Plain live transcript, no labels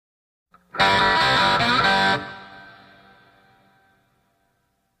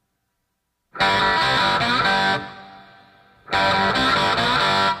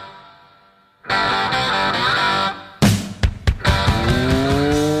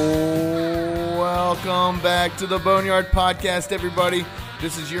Welcome back to the Boneyard Podcast, everybody.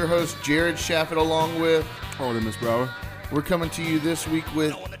 This is your host, Jared Shaffett, along with Miss Brower. We're coming to you this week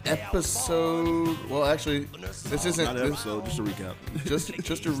with episode. Well, actually, this isn't Not an episode, just a recap.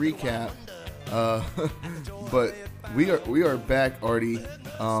 Just a recap. But we are back, Artie.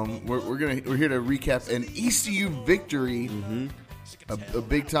 We're here to recap an ECU victory. Mm-hmm. A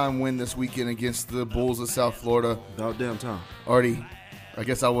big time win this weekend against the Bulls of South Florida. About damn time. Artie, I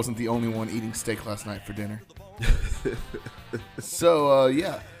guess I wasn't the only one eating steak last night for dinner. So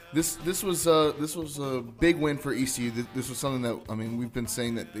this was a big win for ECU. This was something that we've been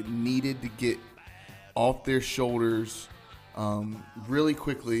saying that they needed to get off their shoulders really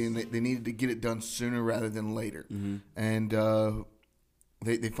quickly, and they needed to get it done sooner rather than later. Mm-hmm. And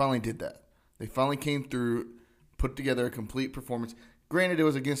they finally did that. They finally came through, put together a complete performance. Granted, it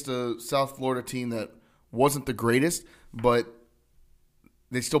was against a South Florida team that wasn't the greatest, but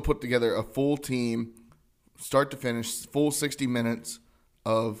they still put together a full team, start to finish, full 60 minutes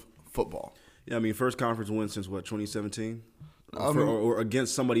of football. Yeah, first conference win since, 2017? Or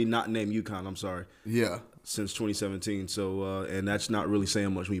against somebody not named UConn, I'm sorry. Yeah. Since 2017. So, and that's not really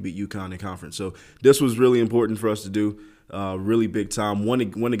saying much when you beat UConn in conference. So, this was really important for us to do. Really big time. Won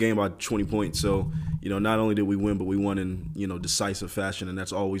the game by 20 points. So, not only did we win, but we won in, decisive fashion, and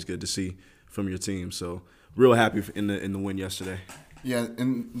that's always good to see from your team. So, real happy in the win yesterday. Yeah,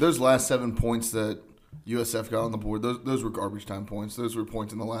 and those last 7 points that USF got on the board, those were garbage time points. Those were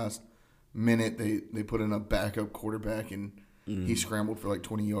points in the last minute. They put in a backup quarterback, and he scrambled for like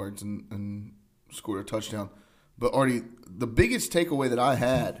 20 yards and scored a touchdown. But, Artie, the biggest takeaway that I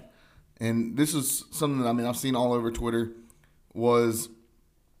had, and this is something that I've seen all over Twitter, was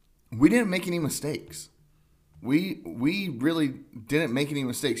we didn't make any mistakes. We really didn't make any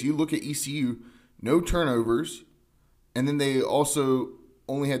mistakes. You look at ECU, no turnovers, and then they also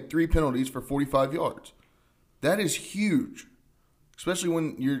only had 3 penalties for 45 yards. That is huge, especially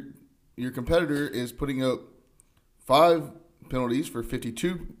when your competitor is putting up 5 penalties for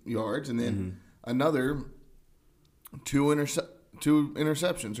 52 yards and then another two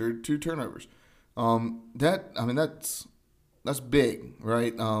interceptions or 2 turnovers. That's big,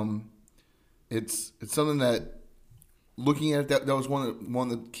 right? It's something that, looking at it, that was one of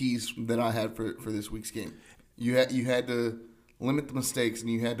the keys that I had for this week's game. You had to limit the mistakes, and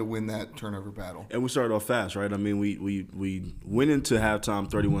you had to win that turnover battle. And we started off fast, right? We went into halftime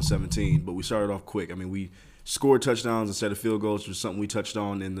 31-17, but we started off quick. We scored touchdowns instead of field goals, which was something we touched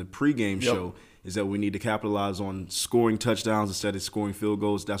on in the pregame show, is that we need to capitalize on scoring touchdowns instead of scoring field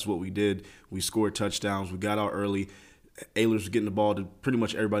goals. That's what we did. We scored touchdowns. We got out early. Ehlers was getting the ball to pretty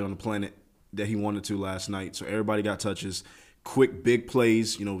much everybody on the planet that he wanted to last night. So everybody got touches. Quick, big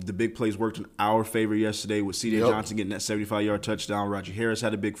plays. The big plays worked in our favor yesterday with C.J. Johnson getting that 75-yard touchdown. Raji Harris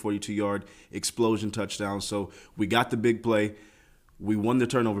had a big 42-yard explosion touchdown. So we got the big play. We won the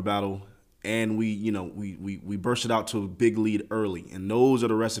turnover battle, and we bursted out to a big lead early. And those are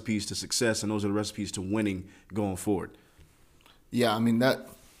the recipes to success, and those are the recipes to winning going forward. Yeah,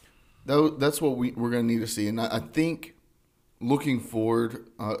 that's what we're going to need to see. And I think looking forward,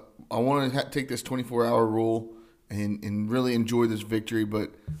 I want to take this 24-hour rule and really enjoy this victory.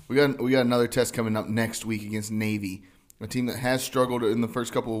 But we got another test coming up next week against Navy, a team that has struggled in the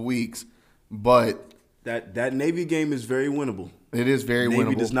first couple of weeks. But that Navy game is very winnable. It is very winnable.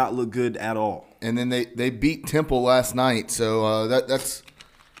 Navy does not look good at all. And then they beat Temple last night. So that's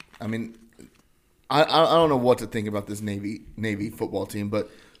I don't know what to think about this Navy football team,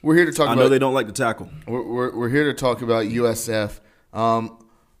 but we're here to talk about. I know they don't like to tackle. We're here to talk about USF.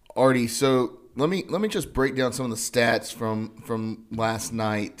 Artie, so let me just break down some of the stats from last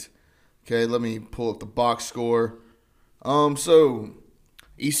night. Okay, let me pull up the box score. So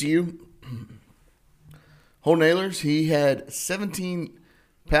ECU, Holden Ehlers, he had 17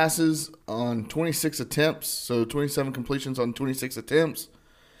 passes on 26 attempts, so 27 completions on 26 attempts.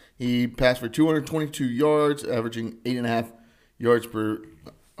 He passed for 222 yards, averaging 8.5 yards per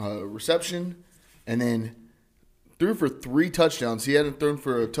reception, and then threw for 3 touchdowns. He hadn't thrown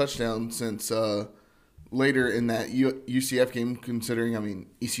for a touchdown since later in that UCF game, considering,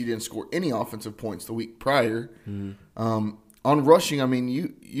 ECU didn't score any offensive points the week prior. Mm-hmm. On rushing,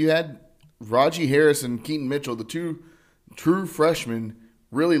 you had Raji Harris and Keaton Mitchell, the 2 true freshmen,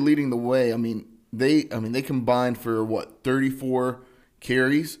 really leading the way. They combined for 34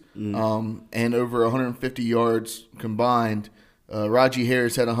 carries, and over 150 yards combined. Raji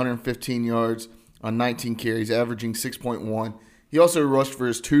Harris had 115 yards on 19 carries, averaging 6.1. He also rushed for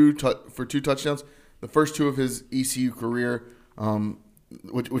his 2 touchdowns, the first 2 of his ECU career,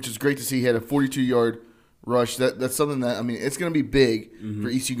 which is great to see. He had a 42-yard rush. That's something that, I mean, it's going to be big for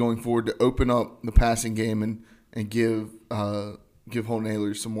ECU going forward to open up the passing game and give Holton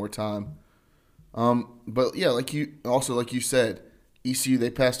Ahlers some more time. But yeah, like you said, ECU, they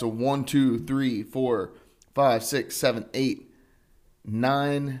passed a 1, 2, 3, 4, 5, 6, 7, 8,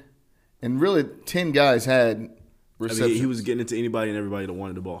 9, and really 10 guys had receptions. I mean, he was getting it to anybody and everybody that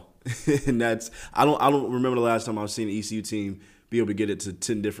wanted the ball. And that's I don't remember the last time I've seen an ECU team be able to get it to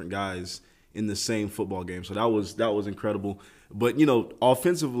 10 different guys in the same football game. So that was incredible. But,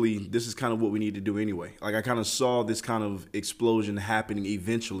 offensively, this is kind of what we need to do anyway. Like, I kind of saw this kind of explosion happening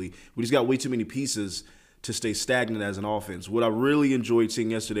eventually. We just got way too many pieces to stay stagnant as an offense. What I really enjoyed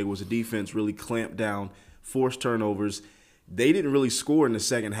seeing yesterday was the defense really clamp down, force turnovers. They didn't really score in the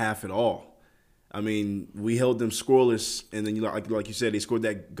second half at all. I mean, we held them scoreless, and then like you said, they scored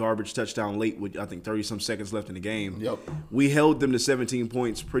that garbage touchdown late with, I think, 30-some seconds left in the game. Yep. We held them to 17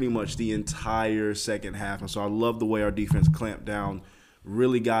 points pretty much the entire second half, and so I love the way our defense clamped down,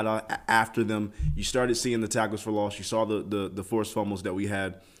 really got after them. You started seeing the tackles for loss. You saw the forced fumbles that we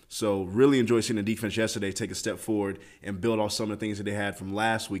had. So really enjoyed seeing the defense yesterday take a step forward and build off some of the things that they had from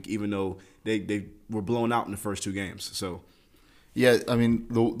last week, even though they were blown out in the first two games. So, yeah, I mean,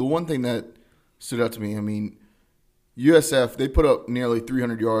 the one thing that stood out to me, I mean, USF, they put up nearly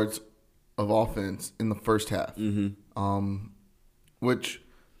 300 yards of offense in the first half, which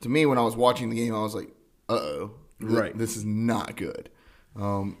to me, when I was watching the game, I was like, uh-oh, this is not good.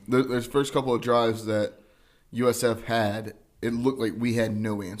 There's first couple of drives that USF had, it looked like we had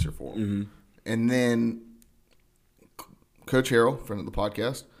no answer for them. And then Coach Harrell, friend of the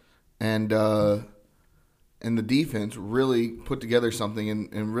podcast, and the defense really put together something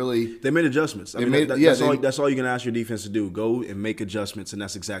and really they made adjustments. That's all you can ask your defense to do. Go and make adjustments, and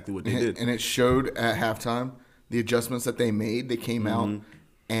that's exactly what they did. And it showed at halftime the adjustments that they made. They came out,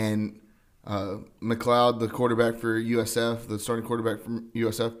 and McLeod, the quarterback for USF, the starting quarterback from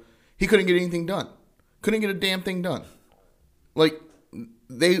USF, he couldn't get anything done. Couldn't get a damn thing done. Like,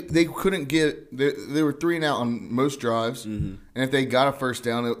 they couldn't get – they were 3 and out on most drives, and if they got a first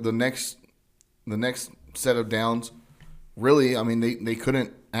down, the next set of downs, really, I mean, they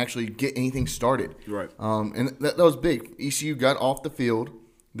couldn't actually get anything started. Right. And that was big. ECU got off the field.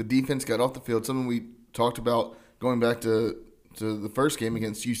 The defense got off the field. Something we talked about going back to the first game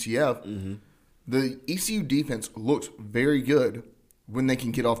against UCF. The ECU defense looks very good when they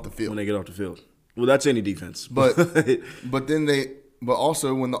can get off the field. When they get off the field. Well, that's any defense. But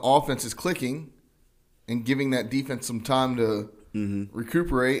also when the offense is clicking and giving that defense some time to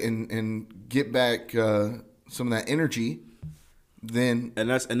recuperate and get back some of that energy, then and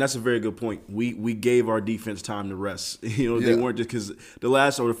that's a very good point. We gave our defense time to rest. They weren't just because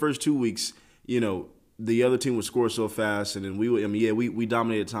the first 2 weeks, the other team would score so fast, and then we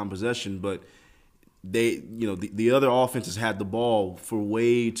dominated time possession, but they, the other offenses had the ball for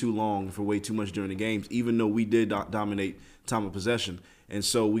way too long, for way too much during the games, even though we did dominate time of possession. And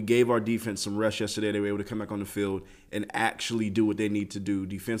so we gave our defense some rest yesterday. They were able to come back on the field and actually do what they need to do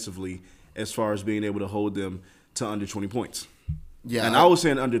defensively as far as being able to hold them to under 20 points. Yeah, and I was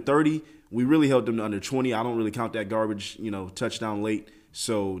saying under 30. We really held them to under 20. I don't really count that garbage, touchdown late.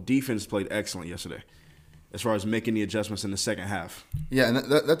 So defense played excellent yesterday as far as making the adjustments in the second half. Yeah, and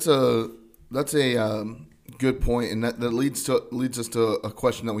that's a good point, and that leads us to a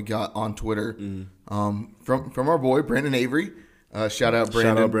question that we got on Twitter from our boy Brandon Avery. Shout out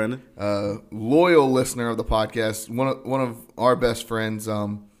Brandon. Shout out Brandon. Loyal listener of the podcast. One of our best friends.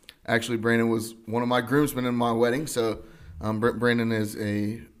 Actually, Brandon was one of my groomsmen in my wedding. So Brandon is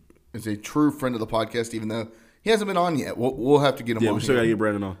a true friend of the podcast, even though he hasn't been on yet. We'll have to get him on. Yeah, we still got to get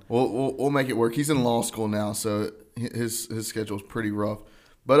Brandon on. We'll make it work. He's in law school now, so his schedule is pretty rough.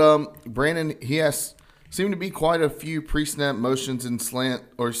 But Brandon, he seemed to be quite a few pre-snap motions and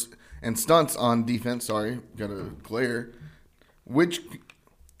stunts on defense. Sorry, got a glare. Which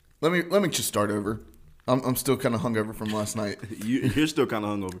let me just start over. I'm still kind of hungover from last night. You're still kind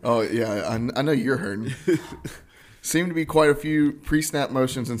of hungover. Oh yeah, I know you're hurting. Seemed to be quite a few pre-snap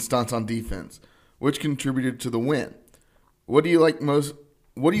motions and stunts on defense, which contributed to the win. What do you like most?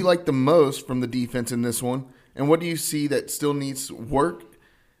 What do you like the most from the defense in this one? And what do you see that still needs work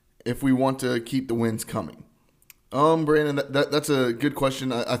if we want to keep the wins coming? Brandon, that's a good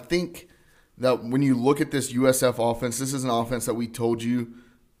question. I think that when you look at this USF offense, this is an offense that we told you,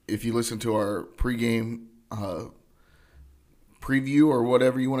 if you listen to our pregame preview or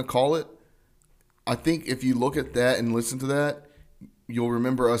whatever you want to call it, I think if you look at that and listen to that, you'll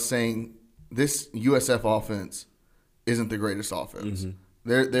remember us saying this USF offense isn't the greatest offense.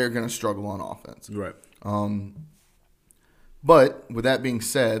 They're going to struggle on offense. Right. But with that being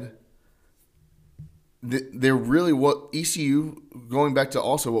said, they're really what ECU, going back to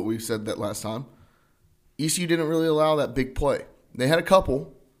also what we said that last time, ECU didn't really allow that big play. They had a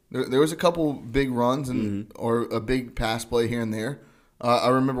couple. There was a couple big runs or a big pass play here and there. I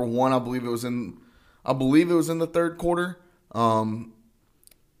remember one. I believe it was in the third quarter.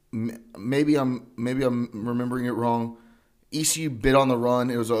 Maybe I'm remembering it wrong. ECU bit on the run.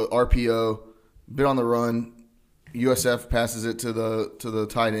 It was a RPO. Bit on the run. USF passes it to the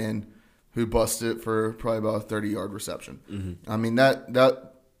tight end, who busted it for probably about a 30-yard reception. Mm-hmm. I mean, that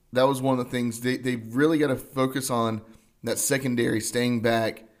was one of the things. They really got to focus on that secondary, staying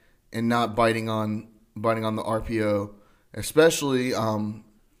back and not biting on the RPO. Especially,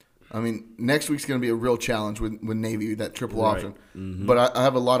 next week's going to be a real challenge with Navy, that triple option. Mm-hmm. But I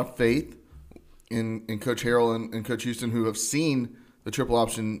have a lot of faith in Coach Harrell and Coach Houston, who have seen the triple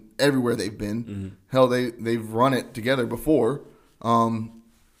option everywhere they've been. Mm-hmm. Hell, they've run it together before.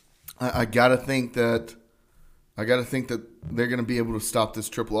 I gotta think that they're gonna be able to stop this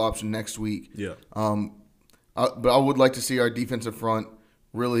triple option next week. Yeah. But I would like to see our defensive front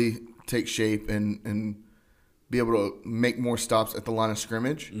really take shape and be able to make more stops at the line of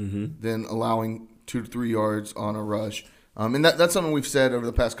scrimmage than allowing 2 to 3 yards on a rush. And that's something we've said over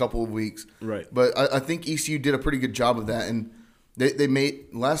the past couple of weeks. Right. But I think ECU did a pretty good job of that. And they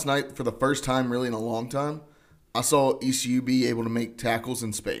made last night, for the first time really in a long time, I saw ECU be able to make tackles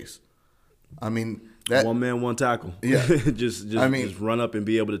in space. I mean, that one man, one tackle. Yeah. just run up and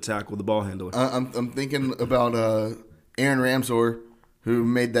be able to tackle the ball handler. I'm thinking about Aaron Ramsor, who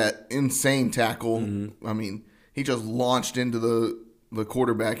made that insane tackle. Mm-hmm. I mean, he just launched into the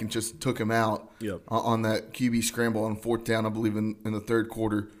quarterback and just took him out on that QB scramble on fourth down, I believe, in the third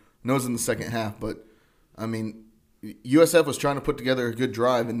quarter. No, it was in the second half. But, I mean, USF was trying to put together a good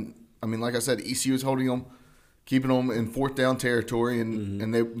drive. And, I mean, like I said, ECU was holding them, keeping them in fourth down territory,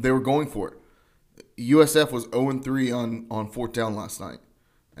 and they were going for it. USF was 0-3 on fourth down last night.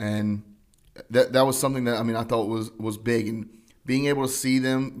 And that was something that, I mean, I thought was big. And being able to see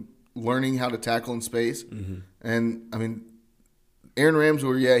them learning how to tackle in space. Mm-hmm. And, I mean, Aaron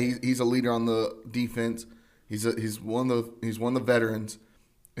Ramsor, he's a leader on the defense. He's one of the veterans.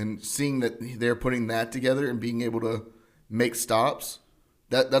 And seeing that they're putting that together and being able to make stops,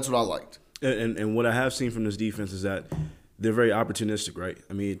 that's what I liked. And what I have seen from this defense is that they're very opportunistic, right?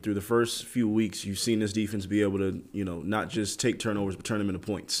 I mean, through the first few weeks, you've seen this defense be able to, not just take turnovers, but turn them into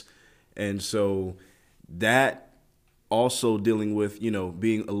points. And so that also dealing with,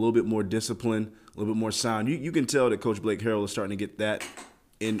 being a little bit more disciplined, a little bit more sound. You can tell that Coach Blake Harrell is starting to get that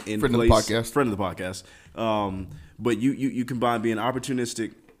in Friend place. Friend of the podcast. But you combine being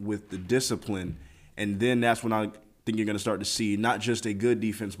opportunistic with the discipline, and then that's when I think you're going to start to see not just a good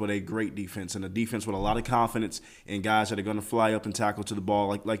defense, but a great defense, and a defense with a lot of confidence and guys that are going to fly up and tackle to the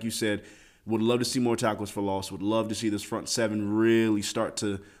ball. Like you said, would love to see more tackles for loss. Would love to see this front seven really start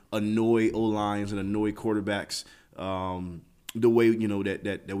to annoy O-lines and annoy quarterbacks the way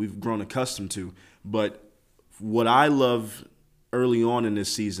that we've grown accustomed to. But what I love early on in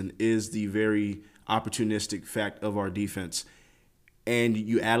this season is the very opportunistic fact of our defense. And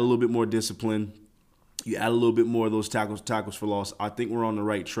you add a little bit more discipline, you add a little bit more of those tackles for loss. I think we're on the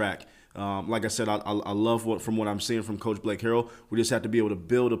right track. Like I said, I love from what I'm seeing from Coach Blake Harrell. We just have to be able to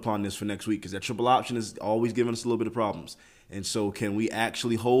build upon this for next week, because that triple option is always giving us a little bit of problems. And so can we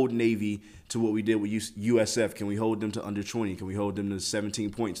actually hold Navy to what we did with USF? Can we hold them to under 20? Can we hold them to 17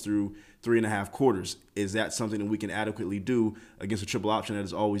 points through 3.5 quarters? Is that something that we can adequately do against a triple option that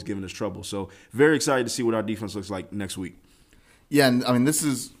has always given us trouble? So very excited to see what our defense looks like next week. Yeah, and I mean, this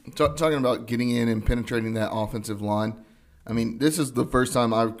is talking about getting in and penetrating that offensive line. I mean, this is the first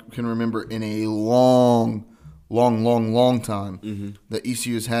time I can remember in a long time that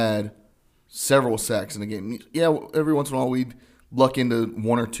ECU has had several sacks in a game. Yeah, every once in a while we'd luck into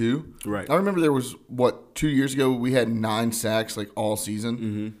one or two. Right. I remember there was, 2 years ago we had 9 sacks like all season.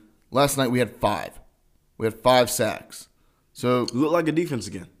 Mm-hmm. Last night we had 5. We had 5 sacks. So it looked like a defense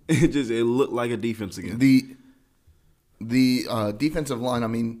again. It looked like a defense again. The defensive line, I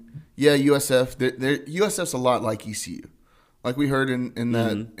mean, yeah, USF. USF's a lot like ECU. Like we heard in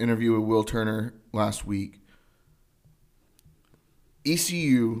that interview with Will Turner last week,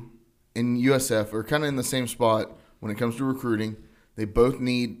 ECU and USF are kind of in the same spot when it comes to recruiting. They both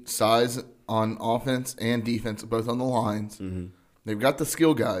need size on offense and defense, both on the lines. Mm-hmm. They've got the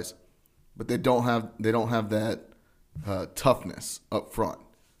skill guys, but they don't have that toughness up front.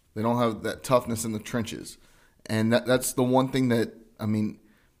 They don't have that toughness in the trenches. And that's the one thing that, I mean,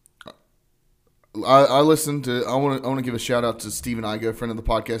 I listened to. I want to give a shout out to Stephen Igo, friend of the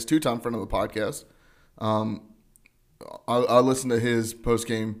podcast, 2-time friend of the podcast. I listened to his post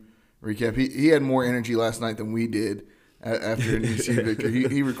game recap. He had more energy last night than we did after an ECU victory.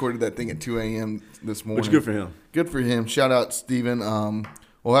 He recorded that thing at 2 a.m. this morning. Which good for him. Good for him. Shout out, Steven.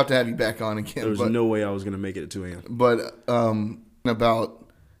 We'll have to have you back on again. There was no way I was going to make it at 2 a.m. But about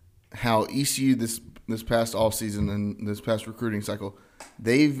how ECU this past offseason and this past recruiting cycle,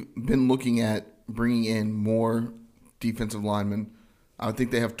 they've been looking at bringing in more defensive linemen. I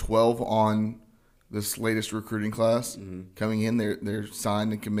think they have 12 on this latest recruiting class coming in. They're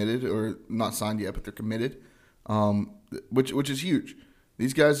signed and committed, or not signed yet, but they're committed, which is huge.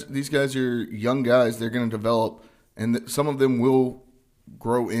 These guys are young guys. They're going to develop, and some of them will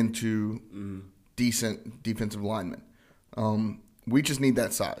grow into decent defensive linemen. We just need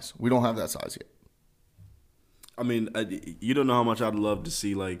that size. We don't have that size yet. I mean, you don't know how much I'd love to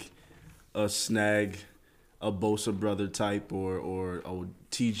see like a snag, a Bosa brother type, or a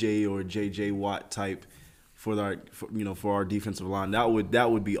TJ or JJ Watt type for our defensive line. That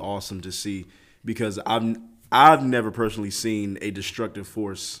would be awesome to see, because I've never personally seen a destructive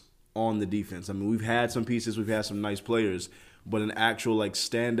force on the defense. I mean, we've had some pieces, we've had some nice players, but an actual like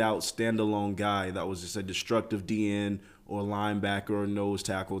standalone guy that was just a destructive DN or linebacker or nose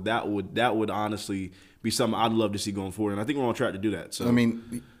tackle, that would honestly be something I'd love to see going forward. And I think we're on track to do that. So I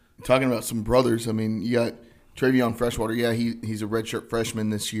mean, talking about some brothers, I mean, you got Travion Freshwater. Yeah, he's a redshirt freshman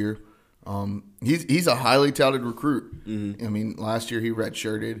this year. He's a highly touted recruit. I mean, last year he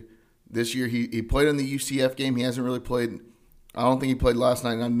redshirted. This year he played in the UCF game. He hasn't really played. I don't think he played last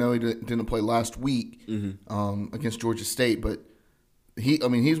night, and I know he didn't play last week against Georgia State. But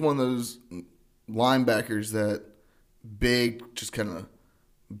he's one of those linebackers that big, just kind of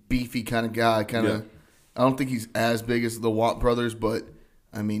beefy kind of guy. I don't think he's as big as the Watt brothers, but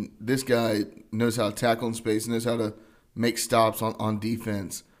I mean, this guy knows how to tackle in space, knows how to make stops on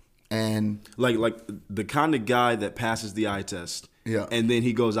defense, and like the kind of guy that passes the eye test. Yeah, and then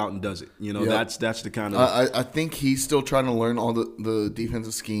he goes out and does it. That's the kind of. I think he's still trying to learn all the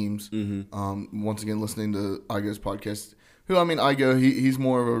defensive schemes. Once again, listening to Igo's podcast, Igo, he's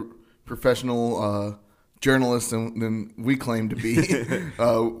more of a professional journalist than we claim to be.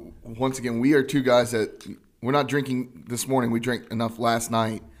 Once again, we are two guys that we're not drinking this morning. We drank enough last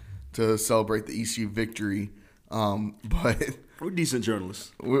night to celebrate the ECU victory. But we're decent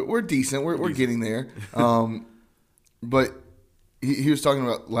journalists. We're decent. We're getting there. But he was talking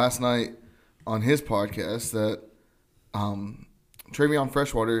about last night on his podcast that Travion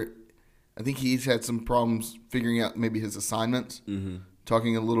Freshwater, I think he's had some problems figuring out maybe his assignments.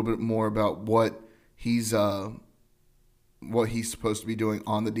 Talking a little bit more about what he's supposed to be doing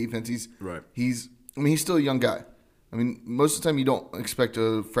on the defense. He's still a young guy. I mean, most of the time you don't expect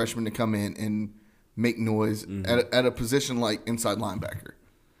a freshman to come in and make noise at a position like inside linebacker.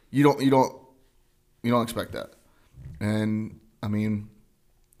 You don't expect that. And I mean,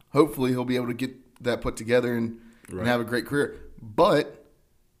 hopefully he'll be able to get that put together and have a great career. But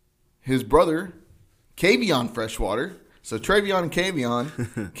his brother, Kavion Freshwater, so Travion and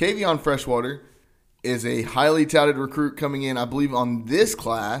Kavion Freshwater is a highly touted recruit coming in, I believe, on this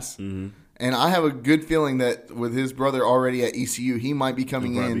class. And I have a good feeling that with his brother already at ECU, he might be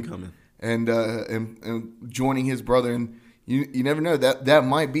coming in and joining his brother. And you never know. That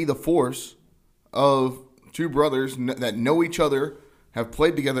might be the force of two brothers that know each other, have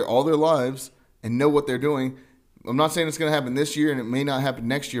played together all their lives, and know what they're doing. I'm not saying it's going to happen this year, and it may not happen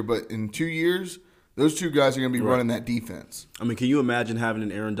next year, but in 2 years, those two guys are going to be running that defense. I mean, can you imagine having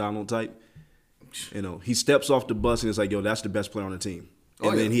an Aaron Donald type? He steps off the bus and it's like, yo, that's the best player on the team.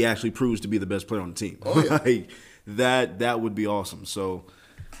 And then he actually proves to be the best player on the team. That would be awesome. So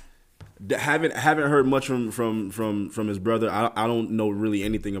haven't heard much from his brother. I don't know really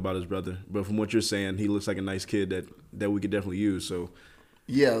anything about his brother, but from what you're saying, he looks like a nice kid that we could definitely use. So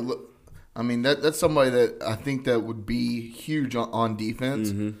yeah, look, I mean that's somebody that I think that would be huge on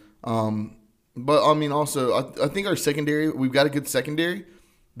defense. But I mean also I think our secondary, we've got a good secondary.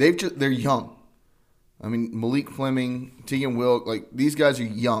 They're young. I mean, Malik Fleming, Tegan Wilk, like these guys are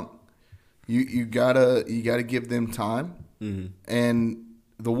young. You gotta give them time. And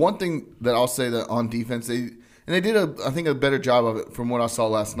the one thing that I'll say that on defense, they did I think a better job of it from what I saw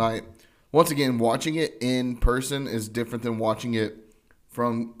last night. Once again, watching it in person is different than watching it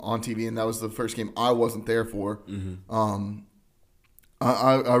from on TV, and that was the first game I wasn't there for.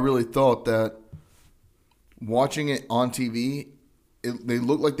 I really thought that watching it on TV, they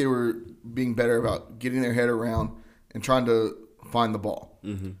looked like they were being better about getting their head around and trying to find the ball.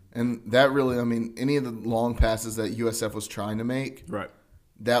 And that really, I mean, any of the long passes that USF was trying to make,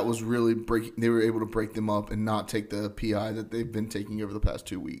 that was really they were able to break them up and not take the PI that they've been taking over the past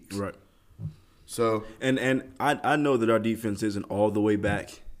 2 weeks. Right. So and I know that our defense isn't all the way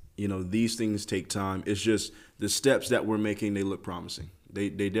back these things take time. It's just the steps that we're making, they look promising. They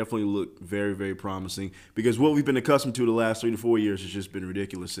definitely look very, very promising, because what we've been accustomed to the last 3 to 4 years has just been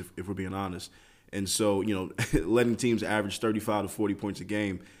ridiculous, if we're being honest. And so, letting teams average 35 to 40 points a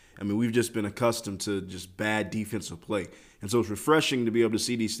game, I mean, we've just been accustomed to just bad defensive play. And so it's refreshing to be able to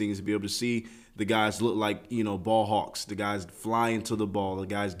see these things, to be able to see the guys look like, ball hawks, the guys flying to the ball, the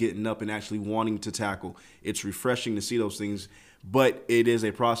guys getting up and actually wanting to tackle. It's refreshing to see those things, but it is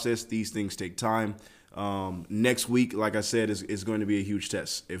a process. These things take time. Next week, like I said, is going to be a huge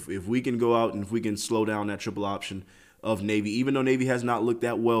test. If we can go out and if we can slow down that triple option of Navy, even though Navy has not looked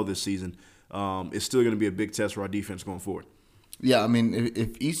that well this season, it's still going to be a big test for our defense going forward. Yeah, I mean,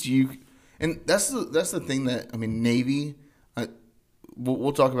 if ECU, and that's the thing that, I mean, Navy,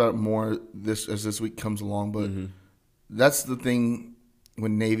 we'll talk about it more as this week comes along, but that's the thing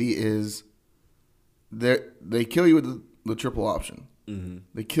when Navy is, they kill you with the triple option.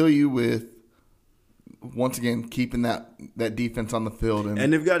 They kill you with, once again, keeping that defense on the field.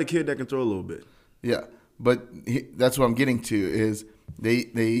 And they've got a kid that can throw a little bit. Yeah, but that's what I'm getting to is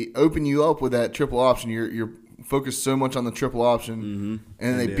they open you up with that triple option. You're focused so much on the triple option,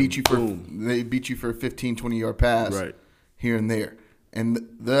 and they beat you for a 15, 20-yard pass here and there.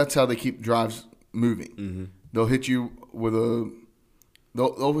 And that's how they keep drives moving. They'll hit you with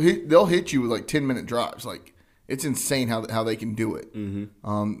they'll hit you with like 10-minute drives. Like, it's insane how they can do it.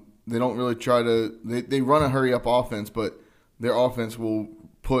 They don't really try to – they run a hurry-up offense, but their offense will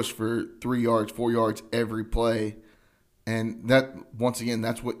push for 3 yards, 4 yards every play. And that, once again,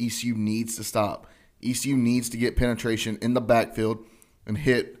 that's what ECU needs to stop. ECU needs to get penetration in the backfield and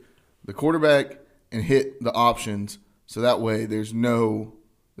hit the quarterback and hit the options, so that way there's no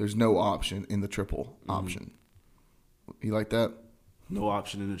option in the triple option. You like that? No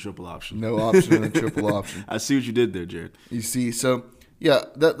option in the triple option. No option in the triple option. I see what you did there, Jared. You see, so yeah,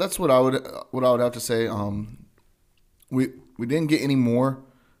 that's what I would have to say. We didn't get any more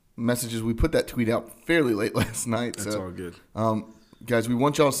messages. We put that tweet out fairly late last night. That's all good. Guys, we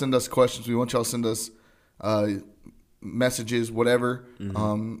want y'all to send us questions. We want y'all to send us messages, whatever.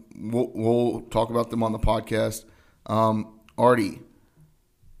 We'll talk about them on the podcast. Artie,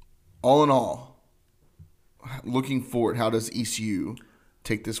 all in all, looking forward, how does ECU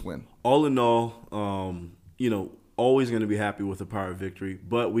take this win? All in all, always going to be happy with a power victory,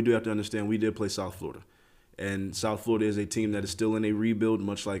 but we do have to understand we did play South Florida. And South Florida is a team that is still in a rebuild,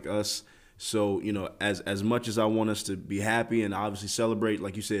 much like us. So, as much as I want us to be happy and obviously celebrate,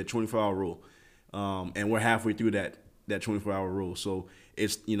 like you said, 24-hour rule, and we're halfway through that 24-hour rule. So,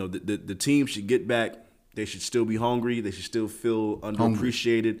 it's, the team should get back. They should still be hungry. They should still feel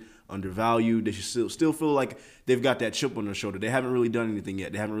underappreciated, undervalued. They should still feel like they've got that chip on their shoulder. They haven't really done anything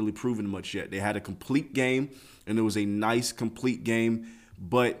yet. They haven't really proven much yet. They had a complete game, and it was a nice, complete game,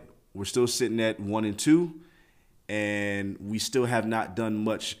 but we're still sitting at 1-2. And we still have not done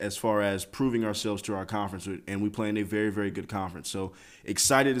much as far as proving ourselves to our conference, and we play in a very, very good conference. So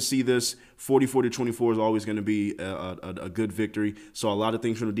excited to see this. 44-24 is always going to be a good victory. Saw a lot of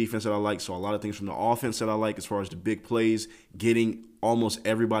things from the defense that I like. Saw a lot of things from the offense that I like as far as the big plays, getting almost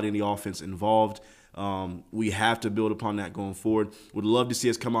everybody in the offense involved. We have to build upon that going forward. Would love to see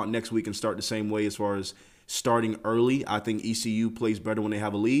us come out next week and start the same way as far as starting early. I think ECU plays better when they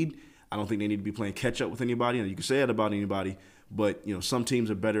have a lead. I don't think they need to be playing catch-up with anybody. And you can say that about anybody, but some teams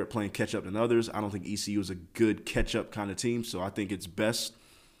are better at playing catch-up than others. I don't think ECU is a good catch-up kind of team, so I think it's best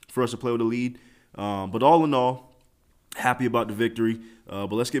for us to play with a lead. But all in all, happy about the victory.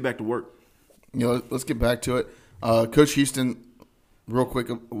 But let's get back to work. Let's get back to it. Coach Houston, real quick,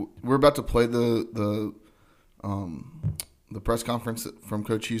 we're about to play the press conference from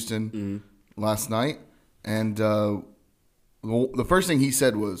Coach Houston last night, and the first thing he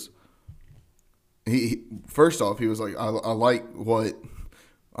said was, He was like, I like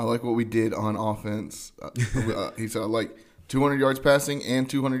what we did on offense. He said, I like 200 yards passing and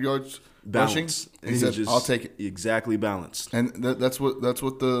 200 yards rushing. He said, I'll take it. Exactly balanced. And that's what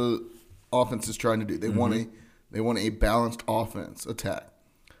the offense is trying to do. They want a balanced offense attack.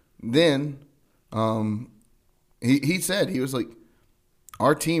 Then he said, he was like,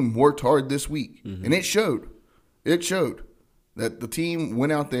 our team worked hard this week, and it showed. It showed that the team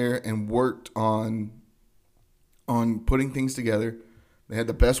went out there and worked on putting things together. They had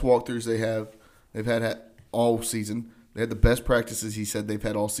the best walkthroughs they've had all season. They had the best practices, he said, they've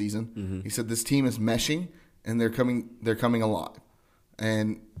had all season. He said this team is meshing and they're coming alive.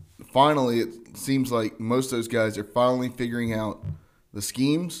 And finally, it seems like most of those guys are finally figuring out the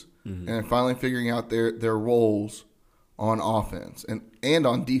schemes and they're finally figuring out their roles on offense and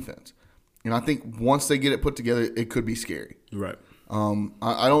on defense. And I think once they get it put together, it could be scary. Right.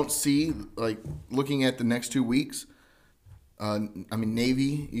 I don't see, like, looking at the next 2 weeks.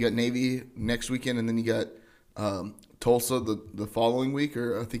 Navy. You got Navy next weekend, and then you got Tulsa the following week.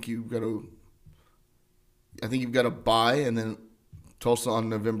 Or I think you've got a bye, and then Tulsa on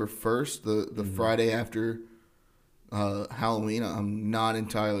November 1st, the Friday after Halloween. I'm not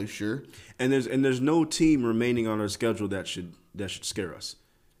entirely sure. And there's no team remaining on our schedule that should scare us.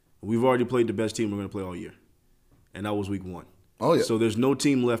 We've already played the best team we're going to play all year, and that was week 1. Oh yeah. So there's no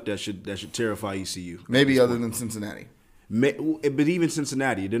team left that should terrify ECU. Maybe other than Cincinnati. But even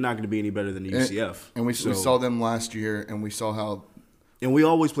Cincinnati, they're not going to be any better than the UCF. And we saw them last year, and we saw how. And we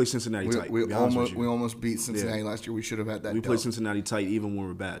always play Cincinnati tight. We almost beat Cincinnati last year. We should have had that. We played Cincinnati tight even when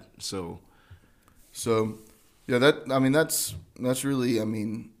we're bad. So yeah, that's really.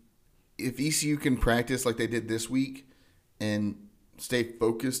 If ECU can practice like they did this week and stay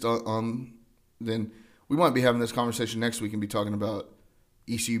focused on then we might be having this conversation next week and be talking about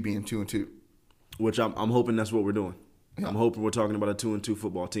ECU being 2-2. Which I'm hoping that's what we're doing. Yeah. I'm hoping we're talking about a 2-2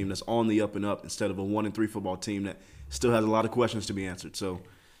 football team that's on the up and up instead of a 1-3 football team that still has a lot of questions to be answered. So,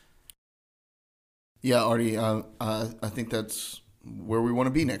 yeah, Artie, I think that's where we want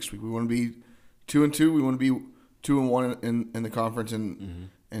to be next week. We want to be 2-2. We want to be 2-1 in the conference, and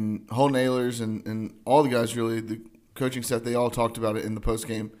Hull Nailers and all the guys, really, the coaching staff, they all talked about it in the post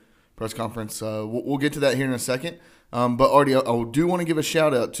game press conference. We'll get to that here in a second. But Artie, I do want to give a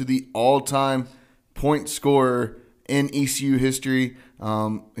shout out to the all-time point scorer in ECU history.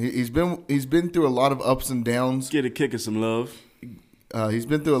 He's been through a lot of ups and downs. Get a kicker some love. He's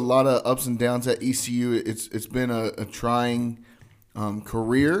been through a lot of ups and downs at ECU. It's been a trying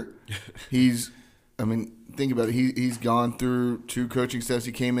career. Think about it. He's gone through 2 coaching staffs.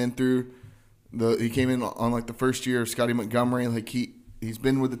 He came in on like the first year of Scotty Montgomery. Like he's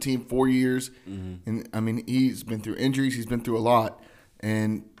been with the team 4 years, and he's been through injuries. He's been through a lot,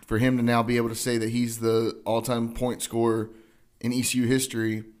 and for him to now be able to say that he's the all-time point scorer in ECU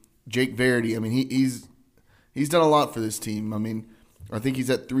history, Jake Verity. He's done a lot for this team. I think he's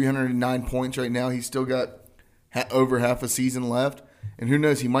at 309 points right now. He's still got over half a season left, and who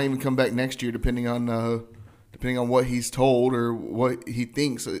knows? He might even come back next year, depending on what he's told or what he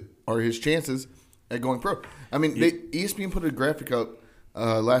thinks are his chances at going pro. ESPN put a graphic up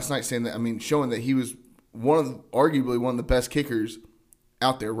last night saying that showing that he was arguably one of the best kickers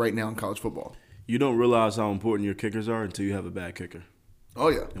out there right now in college football. You don't realize how important your kickers are until you have a bad kicker. Oh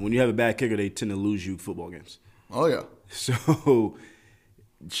yeah. And when you have a bad kicker, they tend to lose you football games. Oh yeah. So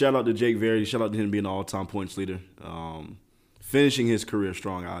shout out to Jake Verity. Shout out to him being an all-time points leader. Finishing his career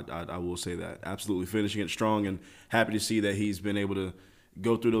strong, I will say that. Absolutely finishing it strong, and happy to see that he's been able to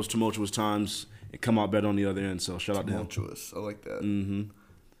go through those tumultuous times and come out better on the other end. So shout out to him. Tumultuous. I like that. Mm-hmm.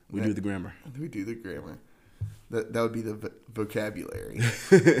 We do the grammar. We do the grammar. That would be the vocabulary.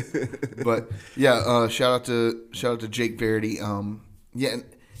 But yeah, shout out to Jake Verity. And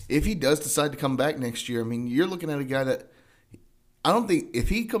if he does decide to come back next year, you're looking at a guy that I don't think if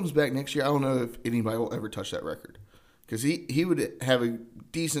he comes back next year, I don't know if anybody will ever touch that record, because he would have a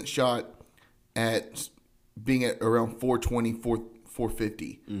decent shot at being at around 420,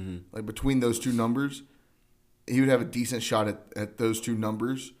 450. Mm-hmm. Like between those two numbers, he would have a decent shot at those two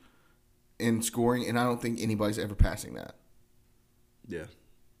numbers in scoring, and I don't think anybody's ever passing that. Yeah.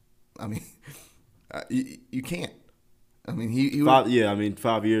 You can't. He 5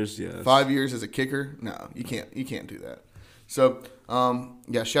 years. Yeah. 5 years as a kicker? No, you can't do that. So,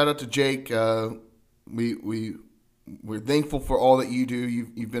 shout out to Jake. We're thankful for all that you do.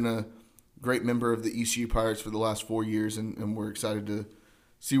 You've been a great member of the ECU Pirates for the last 4 years, and we're excited to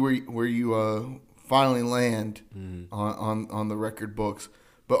see where you finally land on the record books.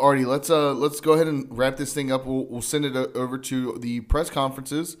 But Artie, let's go ahead and wrap this thing up. We'll send it over to the press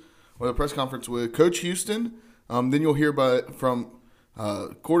conferences, or the press conference with Coach Houston. Then you'll hear from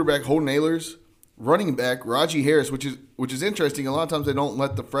quarterback Holden Ahlers, running back Raji Harris, which is interesting. A lot of times they don't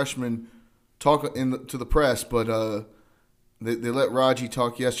let the freshmen talk to the press, but they let Raji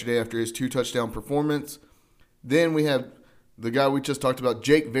talk yesterday after his 2-touchdown performance. Then we have the guy we just talked about,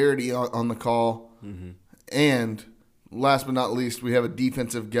 Jake Verity, on the call, and last but not least, we have a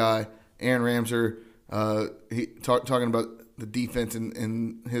defensive guy, Aaron Ramser, talking about the defense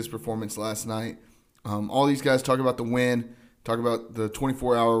in his performance last night. All these guys talk about the win, talk about the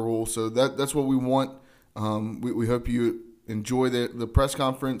 24-hour rule. So that's what we want. We hope you enjoy the press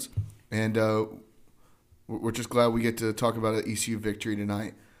conference, and we're just glad we get to talk about an ECU victory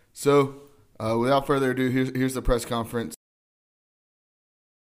tonight. So without further ado, here's the press conference.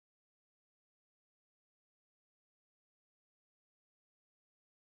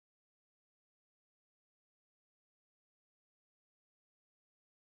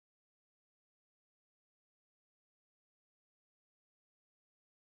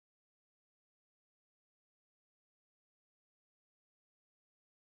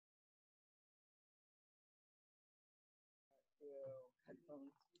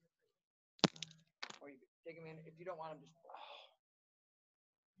 Or you take them in. If you don't want them, just.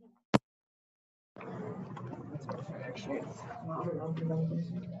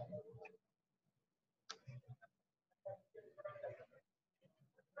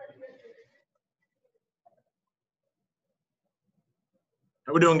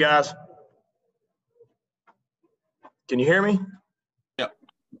 How we doing, guys? Can you hear me? Yep,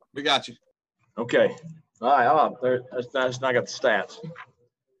 we got you. Okay. All right. Oh, there, that's nice. Now I got the stats.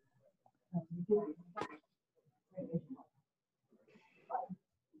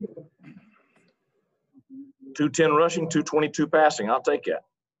 .210 rushing, 222 passing. I'll take that.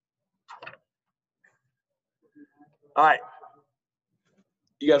 All right.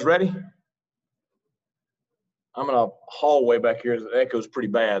 You guys ready? I'm in a hallway back here. The echo's pretty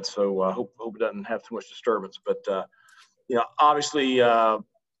bad, so I hope it doesn't have too much disturbance. But obviously, I'm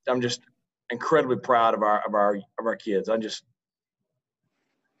just incredibly proud of our kids. I just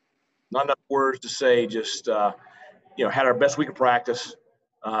not enough words to say. Just had our best week of practice.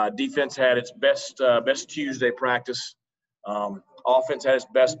 Defense had its best Tuesday practice. Offense had its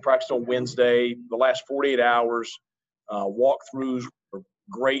best practice on Wednesday. The last 48 hours, walkthroughs were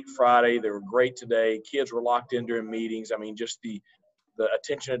great Friday. They were great today. Kids were locked in during meetings. I mean, just the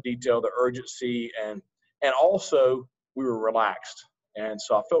attention to detail, the urgency, and also we were relaxed. And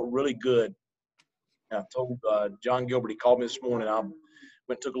so I felt really good. I told John Gilbert, he called me this morning. I went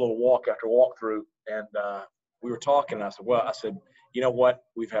and took a little walk after walkthrough, and we were talking. And I said, you know what?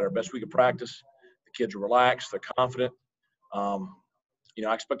 We've had our best week of practice. The kids are relaxed. They're confident. I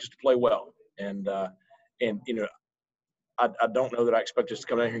expect us to play well. And I don't know that I expect us to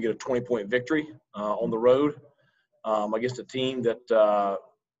come down here and get a 20-point victory on the road against a team that,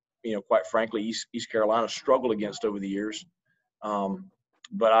 quite frankly, East Carolina struggled against over the years.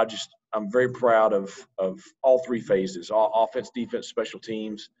 But I'm very proud of all three phases: offense, defense, special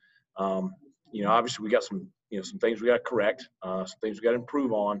teams. Obviously we got some things we got to correct, some things we got to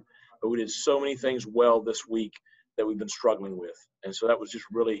improve on, but we did so many things well this week that we've been struggling with. And so that was just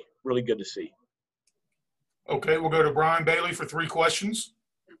really, really good to see. Okay, we'll go to Brian Bailey for 3 questions.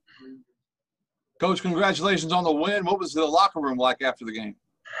 Coach, congratulations on the win. What was the locker room like after the game?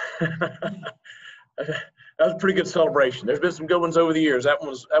 That was a pretty good celebration. There's been some good ones over the years. That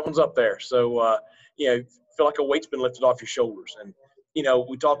one's up there. So, feel like a weight's been lifted off your shoulders. And,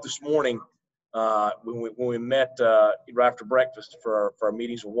 we talked this morning when we met right after breakfast for our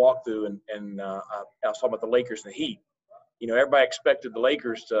meetings and walkthrough, and I was talking about the Lakers and the Heat. Everybody expected the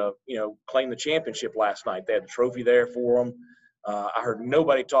Lakers to, claim the championship last night. They had the trophy there for them. I heard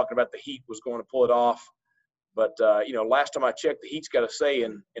nobody talking about the Heat was going to pull it off. But, last time I checked, the Heat's got a say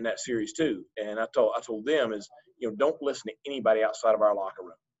in that series too. And I told them is, don't listen to anybody outside of our locker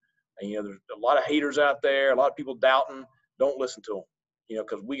room. And, there's a lot of haters out there, a lot of people doubting. Don't listen to them,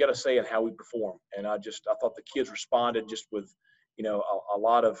 because we got a say in how we perform. And I thought the kids responded just with, a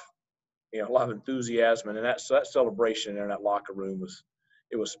lot of enthusiasm. And that celebration in that locker room was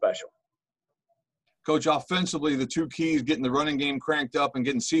special. Coach, offensively, the two keys, getting the running game cranked up and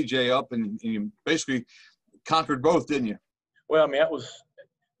getting CJ up, and you basically conquered both, didn't you? Well, I mean, that was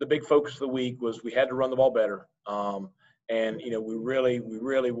the big focus of the week was we had to run the ball better. We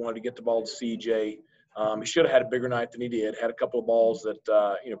really wanted to get the ball to CJ. He should have had a bigger night than he did. Had a couple of balls that,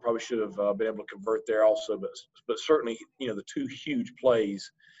 probably should have been able to convert there also. But certainly, the 2 huge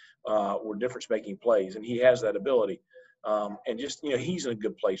plays were difference-making plays, and he has that ability. And just, he's in a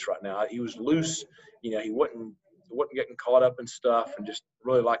good place right now. He was loose. He wasn't getting caught up in stuff, and just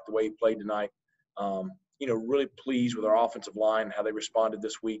really liked the way he played tonight. Really pleased with our offensive line, how they responded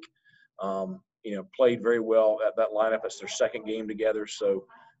this week. Played very well at that lineup. It's their second game together, so,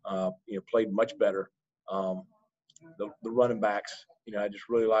 played much better. The running backs, I just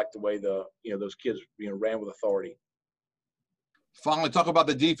really liked the way those kids, ran with authority. Finally, talk about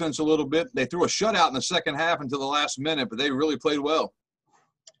the defense a little bit. They threw a shutout in the second half until the last minute, but they really played well.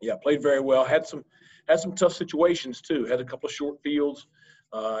 Yeah, played very well. Had some tough situations too. Had a couple of short fields,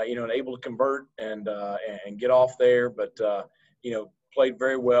 and able to convert and get off there. But played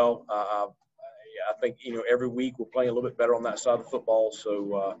very well. I think every week we're playing a little bit better on that side of the football.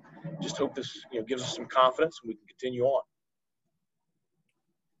 So just hope this gives us some confidence and we can continue on.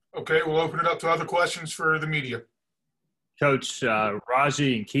 Okay, we'll open it up to other questions for the media. Coach,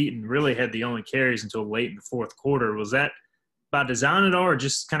 Raji and Keaton really had the only carries until late in the fourth quarter. Was that by design at all, or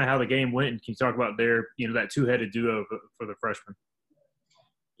just kind of how the game went? And can you talk about their, that 2-headed duo for the freshmen?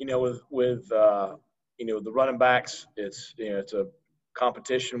 With the running backs, it's a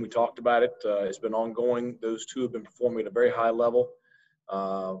competition. We talked about it. It's been ongoing. Those 2 have been performing at a very high level.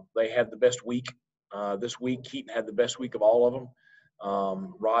 They had the best week this week. Keaton had the best week of all of them.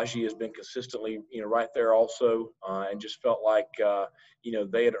 Raji has been consistently, right there also, and just felt like,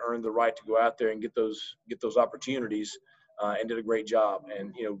 they had earned the right to go out there and get those opportunities, and did a great job.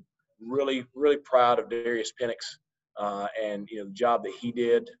 And, really, really proud of Darius Penix, and, the job that he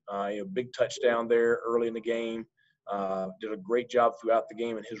did. Big touchdown there early in the game. Did a great job throughout the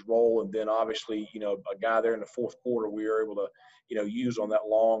game in his role. And then obviously, a guy there in the fourth quarter we were able to, use on that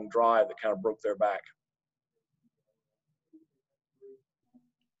long drive that kind of broke their back.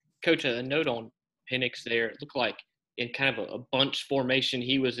 Coach, a note on Penix there. It looked like in kind of a bunch formation,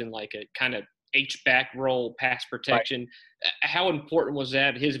 he was in like a kind of H-back role, pass protection. Right. How important was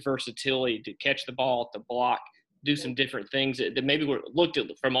that, his versatility to catch the ball at the block, do some different things that maybe were looked at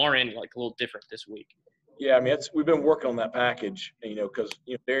from our end like a little different this week? Yeah, I mean, we've been working on that package, because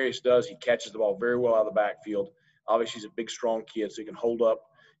Darius he catches the ball very well out of the backfield. Obviously, he's a big, strong kid, so he can hold up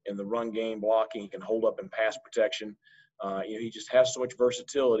in the run game blocking. He can hold up in pass protection. He just has so much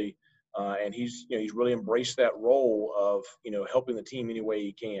versatility, and he's really embraced that role of helping the team any way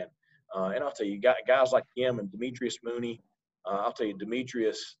he can. And I'll tell you, guys like him and Demetrius Mooney. I'll tell you,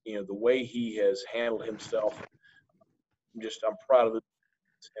 Demetrius, the way he has handled himself, I'm proud of it.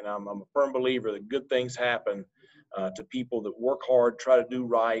 And I'm a firm believer that good things happen to people that work hard, try to do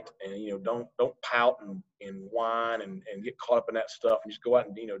right, and don't pout and whine and get caught up in that stuff, and just go out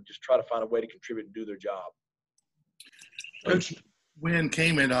and just try to find a way to contribute and do their job. Coach, win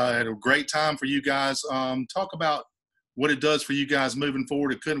came at a great time for you guys. Talk about what it does for you guys moving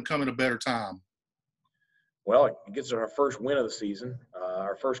forward. It couldn't come at a better time. Well, it gets our first win of the season,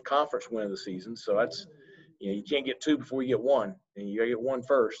 our first conference win of the season. So that's, you can't get two before you get one, and you got to get one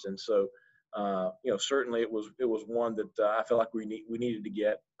first. And so, certainly it was one that I feel like we needed to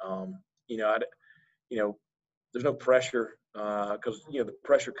get. There's no pressure because the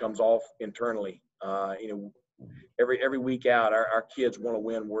pressure comes off internally. Every week out, our kids want to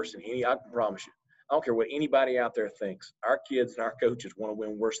win worse than any. I can promise you. I don't care what anybody out there thinks. Our kids and our coaches want to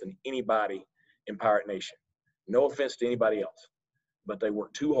win worse than anybody in Pirate Nation. No offense to anybody else, but they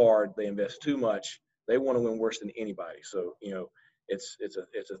work too hard. They invest too much. They want to win worse than anybody. So, it's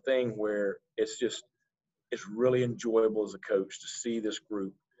a thing where it's really enjoyable as a coach to see this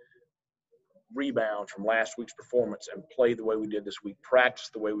group rebound from last week's performance and play the way we did this week, practice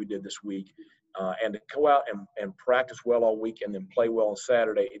the way we did this week, and to go out and practice well all week and then play well on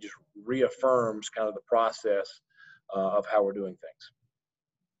Saturday. It just reaffirms kind of the process of how we're doing things.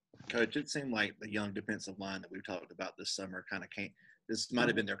 Coach, it seemed like the young defensive line that we've talked about this summer kind of came – this might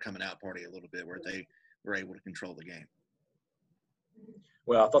have been their coming out party a little bit where they were able to control the game.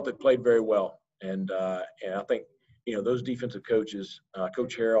 Well, I thought they played very well. And I think, those defensive coaches,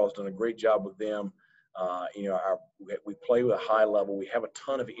 Coach Harrell has done a great job with them. We play with a high level. We have a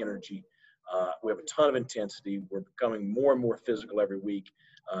ton of energy. We have a ton of intensity. We're becoming more and more physical every week.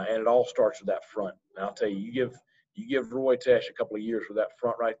 And it all starts with that front. And I'll tell you, you give Roy Tesh a couple of years with that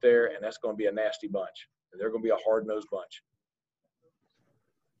front right there, and that's going to be a nasty bunch. And they're going to be a hard-nosed bunch.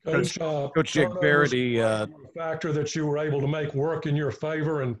 Coach Jake Verity, factor that you were able to make work in your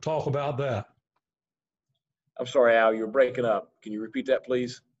favor, and talk about that. I'm sorry, Al, you were breaking up. Can you repeat that,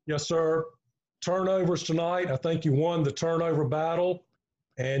 please? Yes, sir. Turnovers tonight. I think you won the turnover battle,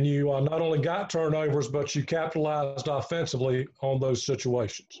 and you not only got turnovers, but you capitalized offensively on those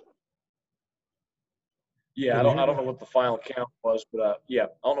situations. Yeah, I don't know what the final count was, but I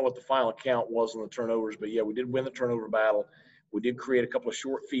don't know what the final count was on the turnovers, but yeah, we did win the turnover battle. We did create a couple of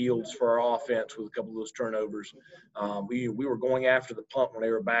short fields for our offense with a couple of those turnovers. We were going after the punt when they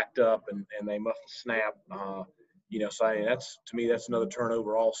were backed up, and they must have snapped. So to me, that's another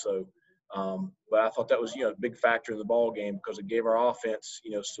turnover also. But I thought that was a big factor in the ball game because it gave our offense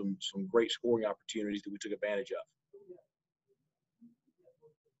some great scoring opportunities that we took advantage of.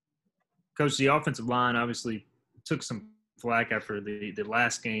 Coach, the offensive line obviously took some flack after the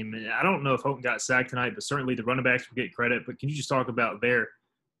last game. And I don't know if Holton got sacked tonight, but certainly the running backs will get credit. But can you just talk about their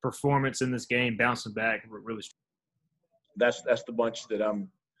performance in this game, bouncing back really strong? That's the bunch that I'm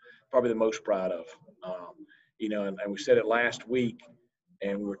probably the most proud of. And we said it last week,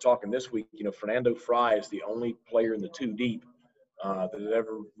 and we were talking this week. Fernando Fry is the only player in the two deep that had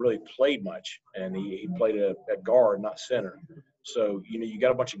ever really played much, and he played at guard, not center. So you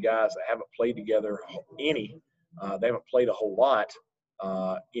got a bunch of guys that haven't played together any. They haven't played a whole lot.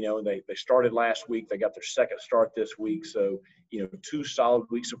 They started last week. They got their second start this week. So 2 solid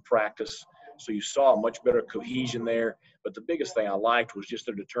weeks of practice. So you saw a much better cohesion there. But the biggest thing I liked was just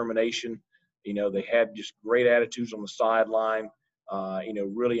their determination. They had just great attitudes on the sideline.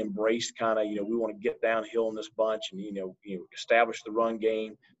 Really embraced kind of, we want to get downhill in this bunch and, establish the run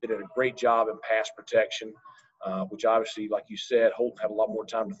game. They did a great job in pass protection. which obviously, like you said, Holton had a lot more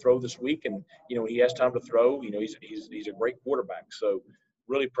time to throw this week. And, when he has time to throw, he's a great quarterback. So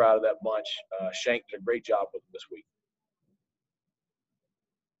really proud of that bunch. Shank did a great job with him this week.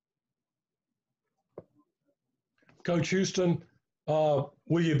 Coach Houston,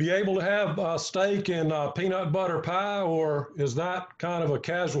 will you be able to have steak and peanut butter pie, or is that kind of a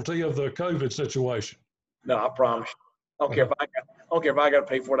casualty of the COVID situation? No, I promise you. I don't care if I got to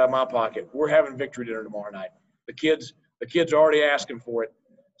pay for it out of my pocket. We're having victory dinner tomorrow night. The kids are already asking for it.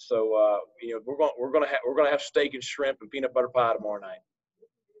 So we're gonna have steak and shrimp and peanut butter pie tomorrow night.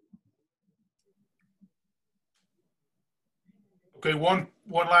 Okay, one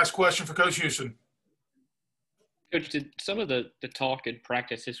last question for Coach Houston. Coach, did some of the talk and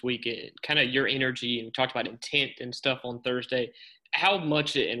practice this week, kind of your energy, and we talked about intent and stuff on Thursday, how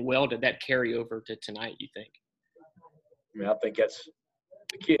much and well did that carry over to tonight, you think? I mean, I think that's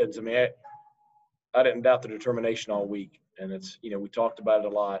the kids. I mean, I didn't doubt the determination all week, and it's, we talked about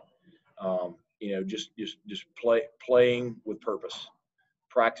it a lot. Just playing with purpose,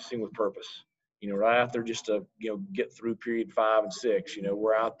 practicing with purpose. Right out there just to get through period 5 and 6.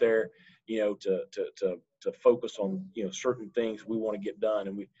 We're out there, to focus on certain things we want to get done,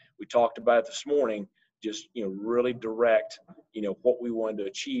 and we talked about it this morning. Just really direct what we wanted to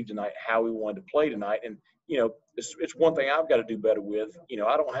achieve tonight, how we wanted to play tonight, and it's one thing I've got to do better with.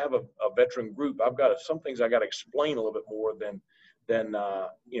 I don't have a veteran group. Some things I got to explain a little bit more than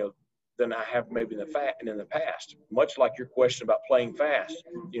I have maybe in the past. Much like your question about playing fast,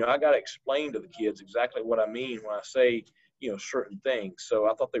 I got to explain to the kids exactly what I mean when I say certain things. So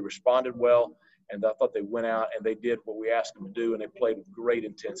I thought they responded well, and I thought they went out and they did what we asked them to do, and they played with great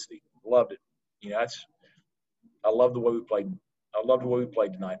intensity. Loved it. I love the way we played. I love the way we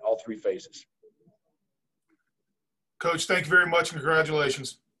played tonight, all 3 phases. Coach, thank you very much, and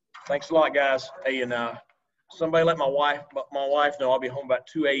congratulations. Thanks a lot, guys. Hey, and somebody let my wife know I'll be home about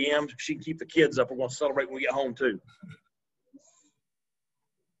 2 a.m. She can keep the kids up. We're going to celebrate when we get home, too.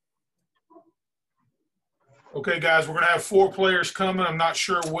 Okay, guys, we're going to have 4 players coming. I'm not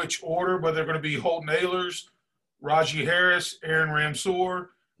sure which order, but they're going to be Holton Ahlers, Raji Harris, Aaron Ramsour,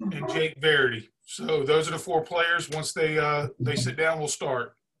 and Jake Verity. So those are the 4 players. Once they sit down, we'll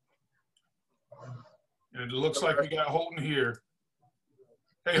start. And it looks like we got Holton here.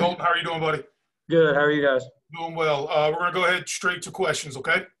 Hey, Holton, how are you doing, buddy? Good. How are you guys? Doing well. We're going to go ahead straight to questions,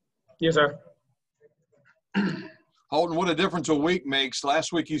 okay? Yes, sir. Holton, what a difference a week makes.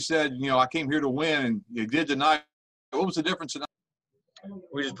 Last week you said, I came here to win, and you did tonight. What was the difference tonight?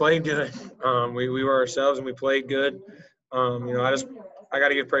 We just played good. We were ourselves, and we played good. I got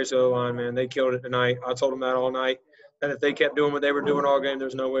to give praise to the line, man. They killed it tonight. I told them that all night, that if they kept doing what they were doing all game,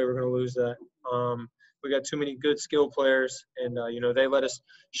 there's no way we're going to lose that. We got too many good skill players, and, they let us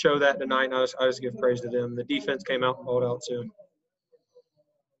show that tonight, and I just give praise to them. The defense came out and balled out too.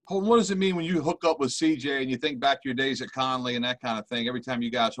 Holton, what does it mean when you hook up with CJ and you think back to your days at Conley and that kind of thing? Every time you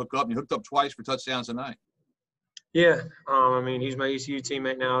guys hook up, and you hooked up twice for touchdowns tonight. Yeah, he's my ECU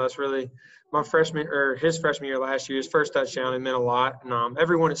teammate now. That's really his freshman year last year. His first touchdown, it meant a lot, and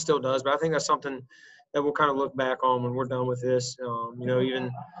everyone it still does. But I think that's something that we'll kind of look back on when we're done with this.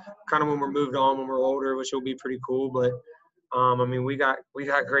 Even kind of when we're moved on, when we're older, which will be pretty cool. But we got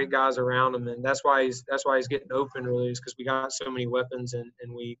great guys around him, and that's why he's getting open really, is because we got so many weapons, and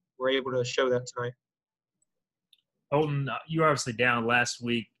we were able to show that tonight. Holton, you were obviously down last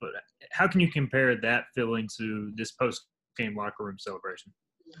week, but how can you compare that feeling to this post-game locker room celebration?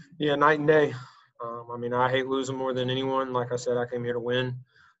 Yeah, night and day. I hate losing more than anyone. Like I said, I came here to win.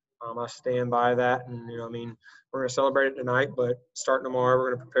 I stand by that, and we're going to celebrate it tonight. But starting tomorrow, we're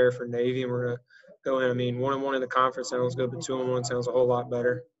going to prepare for Navy, and we're going to go in. 1-1 in the conference sounds good, but 2-1 sounds a whole lot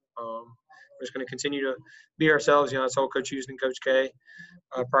better. We're just going to continue to be ourselves. I told Coach Houston, Coach K,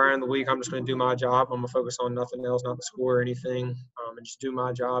 prior in the week, I'm just going to do my job. I'm going to focus on nothing else, not the score or anything, and just do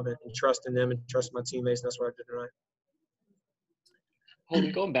my job and trust in them and trust my teammates. And that's what I did tonight.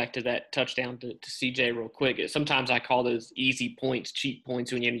 Holden, going back to that touchdown to CJ real quick, sometimes I call those easy points, cheap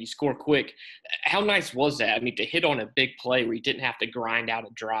points when you score quick. How nice was that? To hit on a big play where you didn't have to grind out a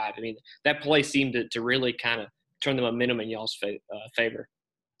drive. That play seemed to really kind of turn the momentum in y'all's favor.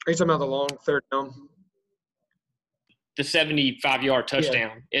 Are you talking about the long third down? The 75-yard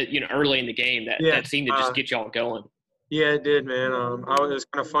touchdown, early in the game that seemed to just get y'all going. Yeah, it did, man. It was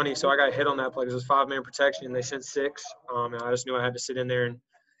kind of funny. So I got hit on that play because it was 5-man protection, and they sent 6. And I just knew I had to sit in there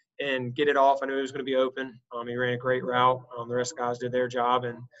and get it off. I knew it was going to be open. He ran a great route. The rest of the guys did their job,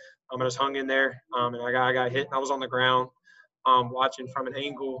 and I just hung in there. And I got hit, and I was on the ground watching from an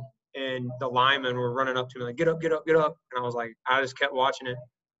angle, and the linemen were running up to me like, get up, get up, get up. And I was like, I just kept watching it.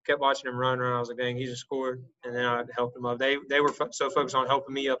 kept watching him run around. I was like, dang, he just scored. And then I helped him up. They were so focused on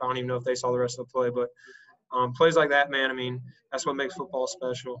helping me up. I don't even know if they saw the rest of the play. But plays like that, man, I mean, that's what makes football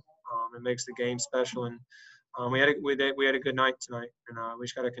special. It makes the game special. And we had a good night tonight. And we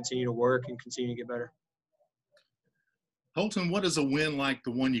just got to continue to work and continue to get better. Holton, what does a win like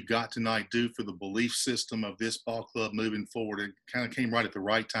the one you got tonight do for the belief system of this ball club moving forward? It kind of came right at the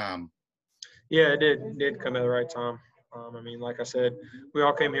right time. Yeah, it did. It did come at the right time. I mean, like I said, we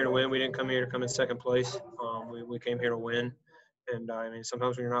all came here to win. We didn't come here to come in second place. We came here to win. And, I mean,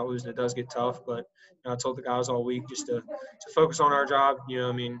 sometimes when you're not losing, it does get tough. But I told the guys all week just to focus on our job.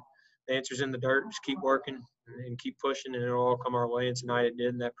 I mean, the answer's in the dirt. Just keep working and keep pushing, and it'll all come our way. And tonight it did,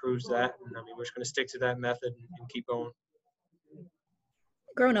 and that proves that. And, I mean, we're just going to stick to that method and keep going.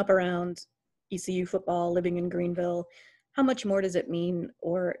 Growing up around ECU football, living in Greenville, how much more does it mean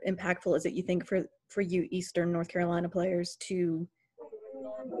or impactful is it, you think, for you Eastern North Carolina players to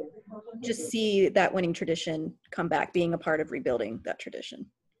just see that winning tradition come back, being a part of rebuilding that tradition?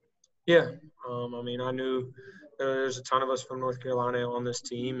 Yeah. I mean, I knew there's a ton of us from North Carolina on this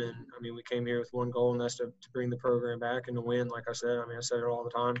team. And, I mean, we came here with one goal, and that's to bring the program back and to win. Like I said, I mean, I said it all the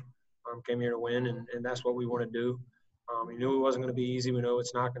time. Came here to win, and that's what we want to do. We knew it wasn't going to be easy. We know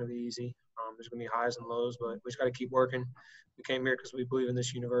it's not going to be easy. There's going to be highs and lows, but we just got to keep working. We came here because we believe in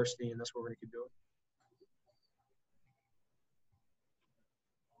this university, and that's what we're going to keep doing.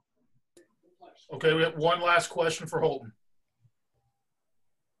 Okay, we have one last question for Holton.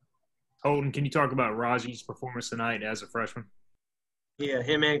 Holton, can you talk about Raji's performance tonight as a freshman? Yeah,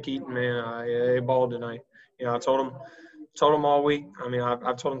 him and Keaton, man, they balled tonight. I told them all week. I mean,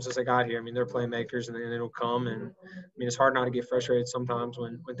 I've told them since I got here. I mean, they're playmakers, and it'll come. And, I mean, it's hard not to get frustrated sometimes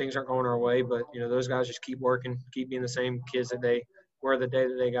when things aren't going our way. But, those guys just keep working, keep being the same kids that they were the day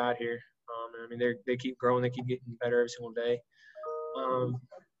that they got here. I mean, they keep growing. They keep getting better every single day.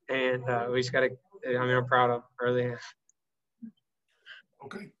 And we just got to – I mean, I'm proud of them, really.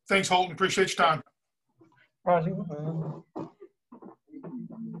 Okay. Thanks, Holton. Appreciate your time. Raji.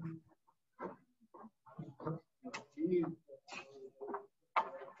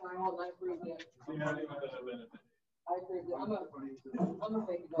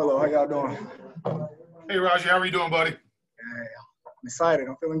 Hello, how y'all doing? Hey, Raji, how are you doing, buddy? I'm excited.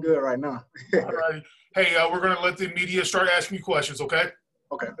 I'm feeling good right now. All right. Hey, we're going to let the media start asking you questions, okay?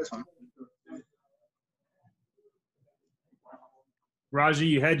 Okay, that's fine. Raji,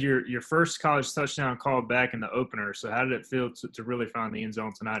 you had your first college touchdown called back in the opener. So how did it feel to really find the end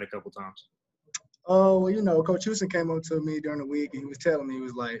zone tonight a couple times? Oh, well, Coach Houston came up to me during the week, and he was telling me, he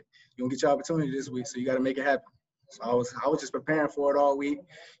was like, "You're gonna get your opportunity this week, so you got to make it happen." So I was just preparing for it all week,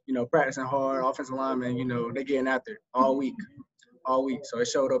 practicing hard. Offensive linemen, they getting after it all week. So it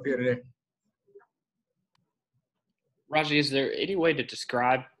showed up here today. Raji, is there any way to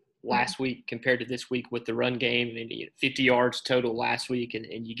describe last week compared to this week with the run game? And 50 yards total last week,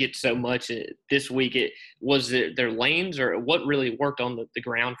 and you get so much this week. Was their lanes, or what really worked on the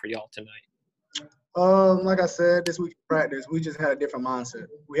ground for y'all tonight? Like I said, this week practice, we just had a different mindset.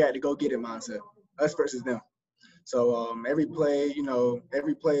 We had to go get it mindset, us versus them. So every play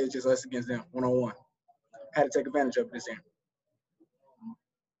is just us against them, one-on-one. Had to take advantage of it this year.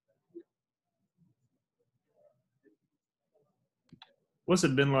 What's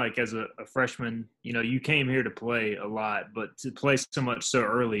it been like as a freshman? You came here to play a lot, but to play so much so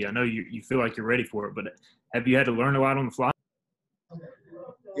early, I know you feel like you're ready for it, but have you had to learn a lot on the fly?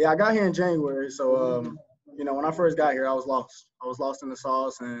 Yeah, I got here in January, so when I first got here, I was lost. I was lost in the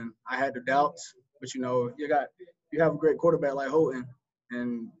sauce, and I had the doubts. But you have a great quarterback like Holton,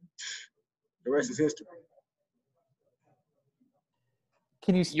 and the rest is history.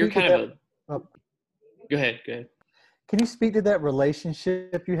 Can you speak You're kind to of that? Go ahead. Can you speak to that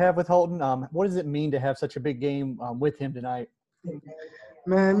relationship you have with Holton? What does it mean to have such a big game with him tonight?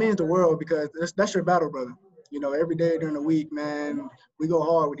 Man, it means the world because that's your battle brother. Every day during the week, man, we go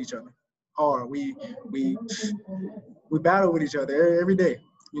hard with each other. Hard. We battle with each other every day.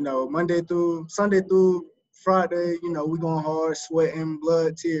 Monday through Sunday through Friday, we going hard, sweating,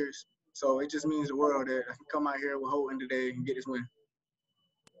 blood, tears. So it just means the world that I can come out here with Holton today and get this win.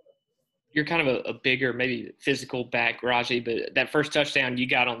 You're kind of a bigger, maybe physical back, Raji, but that first touchdown you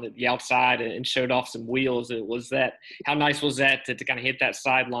got on the outside and showed off some wheels. How nice was that to kind of hit that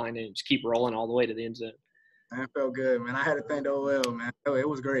sideline and just keep rolling all the way to the end zone? Man, it felt good, man. I had to thank the OL, man. It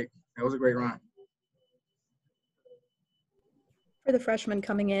was great. It was a great run. For the freshmen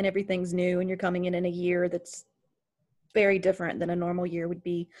coming in, everything's new, and you're coming in a year that's very different than a normal year would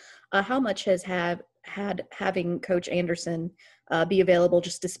be. How much has having Coach Anderson be available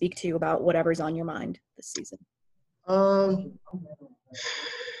just to speak to you about whatever's on your mind this season?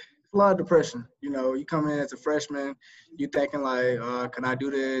 a lot of depression. You know, you come in as a freshman, you thinking like, can I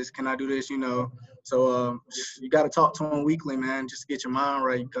do this? Can I do this? You know, so you got to talk to him weekly, man, just to get your mind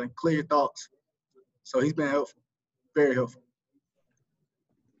right. You can clear your thoughts. So he's been helpful, very helpful.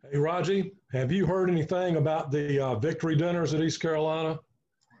 Hey, Raji, have you heard anything about the victory dinners at East Carolina?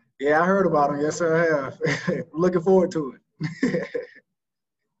 Yeah, I heard about him. Yes, sir, I have. Looking forward to it.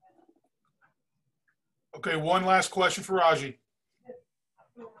 Okay, one last question for Raji.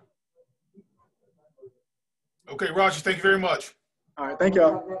 Okay, Raji, thank you very much. All right, thank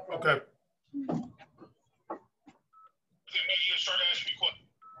y'all. Okay.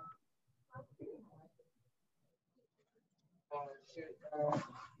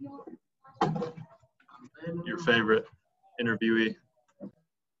 Your favorite interviewee?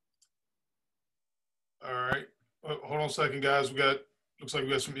 All right. Hold on a second, guys. Looks like we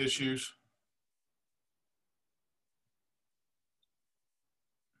got some issues.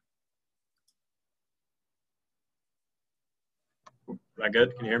 Am I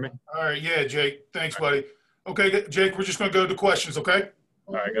good? Can you hear me? All right. Yeah, Jake. Thanks, buddy. Okay, Jake, we're just going to go to questions, okay?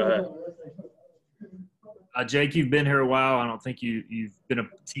 All right, go ahead. Jake, you've been here a while. I don't think you've been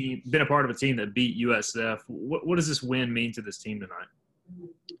a part of a team that beat USF. What does this win mean to this team tonight?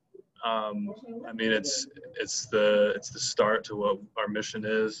 I mean, it's the start to what our mission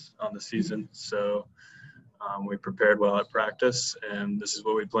is on the season. So we prepared well at practice, and this is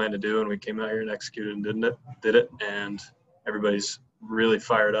what we plan to do. And we came out here and executed and did it. And everybody's really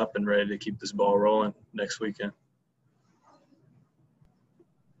fired up and ready to keep this ball rolling next weekend.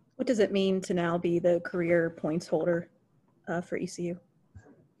 What does it mean to now be the career points holder for ECU?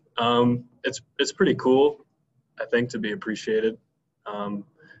 It's pretty cool, I think, to be appreciated,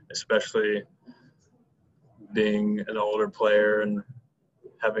 especially being an older player and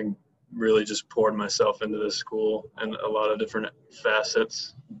having really just poured myself into this school and a lot of different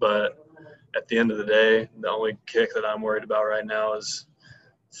facets. But at the end of the day, the only kick that I'm worried about right now is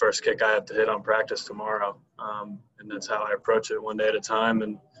the first kick I have to hit on practice tomorrow. And that's how I approach it, one day at a time.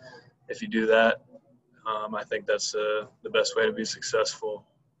 And if you do that, I think that's the best way to be successful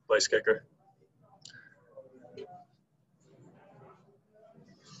place kicker.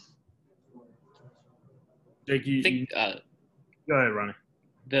 Jake, go ahead, Ronnie.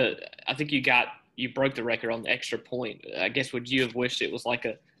 I think you broke the record on the extra point. I guess, would you have wished it was like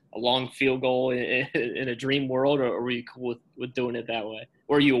a long field goal in a dream world, or were you cool with doing it that way?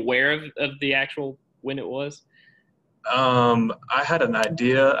 Were you aware of the actual when it was? I had an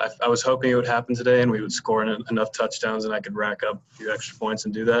idea. I was hoping it would happen today and we would score enough touchdowns and I could rack up a few extra points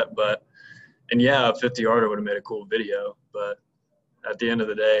and do that. And yeah, a 50-yarder would have made a cool video. But at the end of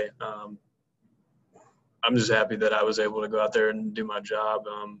the day, I'm just happy that I was able to go out there and do my job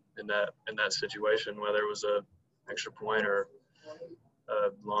in that situation, whether it was a extra point or a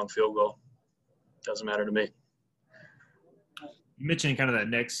long field goal. Doesn't matter to me. You mentioned kind of that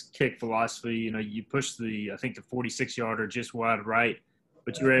next kick philosophy. You know, you pushed I think the 46-yarder just wide right,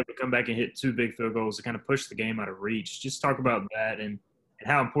 but you were able to come back and hit two big field goals to kind of push the game out of reach. Just talk about that and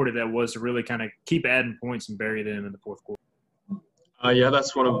how important that was to really kind of keep adding points and bury them in the fourth quarter. Yeah,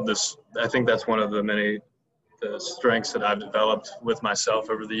 that's I think that's one of the strengths that I've developed with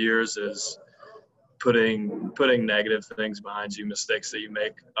myself over the years is putting negative things behind you, mistakes that you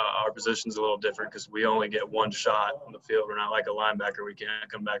make. Our position's a little different because we only get one shot on the field. We're not like a linebacker. We can't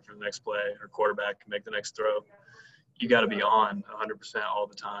come back for the next play, or quarterback can make the next throw. You got to be on 100% all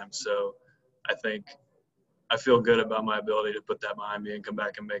the time. So I feel good about my ability to put that behind me and come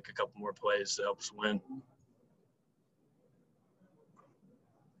back and make a couple more plays to help us win.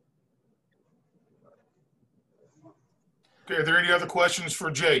 Okay, are there any other questions for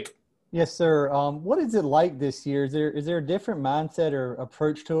Jake? Yes, sir. What is it like this year? Is there a different mindset or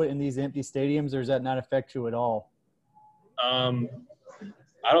approach to it in these empty stadiums, or does that not affect you at all? I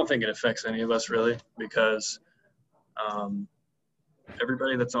don't think it affects any of us really, because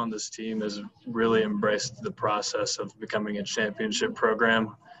everybody that's on this team has really embraced the process of becoming a championship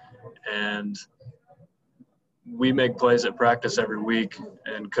program. And we make plays at practice every week,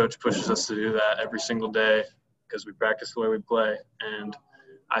 and coach pushes us to do that every single day because we practice the way we play. And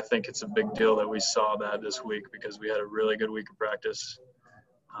I think it's a big deal that we saw that this week because we had a really good week of practice,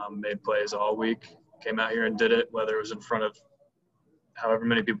 made plays all week, came out here and did it, whether it was in front of however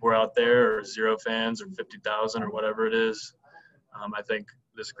many people were out there or 0 fans or 50,000 or whatever it is. I think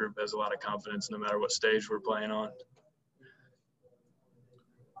this group has a lot of confidence no matter what stage we're playing on.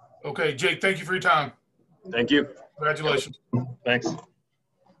 Okay, Jake, thank you for your time. Thank you. Congratulations. Thanks.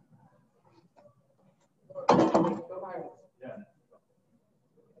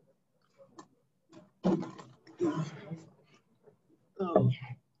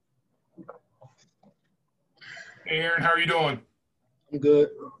 Aaron, how are you doing? I'm good.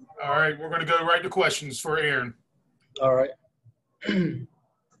 All right, we're going to go right to questions for Aaron. All right.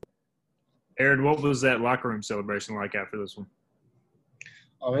 Aaron, what was that locker room celebration like after this one?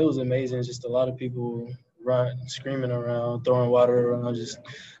 It was amazing. Just a lot of people screaming around, throwing water around, just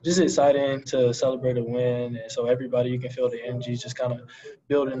exciting to celebrate a win. And so everybody, you can feel the energy just kind of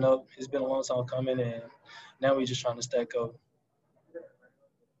building up. It's been a long time coming, and now we're just trying to stack up.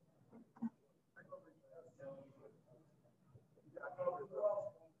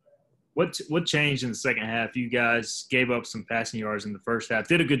 What changed in the second half? You guys gave up some passing yards in the first half.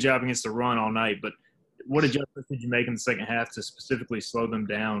 Did a good job against the run all night, but what adjustments did you make in the second half to specifically slow them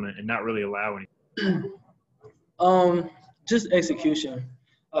down and not really allow any? Just execution.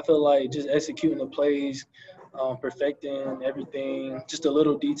 I feel like just executing the plays, perfecting everything, just the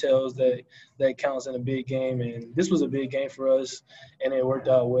little details that counts in a big game. And this was a big game for us, and it worked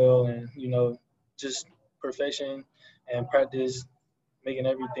out well. And just perfection and practice, making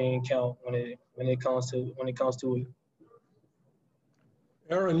everything count when it comes to it.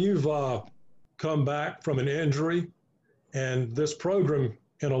 Aaron, you've come back from an injury, and this program,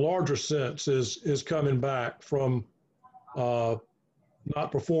 in a larger sense, is coming back from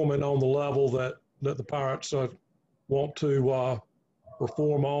not performing on the level that the Pirates want to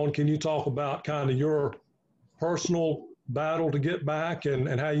perform on. Can you talk about kind of your personal battle to get back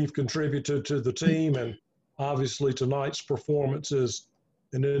and how you've contributed to the team? And obviously tonight's performance is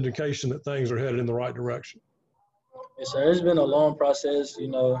an indication that things are headed in the right direction. Yes, sir. It's been a long process.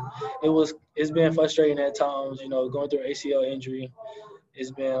 It's been frustrating at times, going through an ACL injury.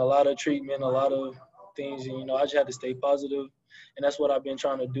 It's been a lot of treatment, a lot of things, and, I just had to stay positive. And that's what I've been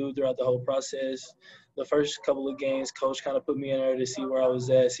trying to do throughout the whole process. The first couple of games, coach kind of put me in there to see where I was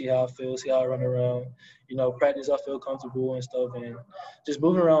at, see how I feel, see how I run around. Practice, I feel comfortable and stuff. And just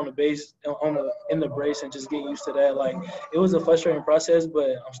moving around the base in the brace and just getting used to that. Like, it was a frustrating process,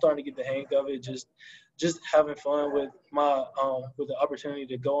 but I'm starting to get the hang of it. Just having fun with with the opportunity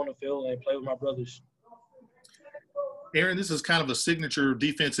to go on the field and play with my brothers. Aaron, this is kind of a signature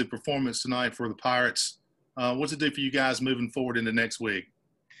defensive performance tonight for the Pirates. What's it do for you guys moving forward into next week?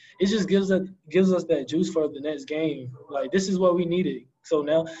 It just gives us that juice for the next game. Like, this is what we needed. So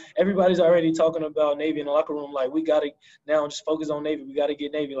now everybody's already talking about Navy in the locker room. Like, we got to now just focus on Navy. We got to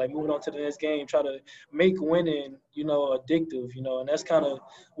get Navy, like, moving on to the next game, try to make winning, addictive, and that's kind of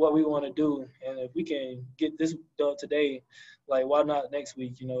what we want to do. And if we can get this done today, like, why not next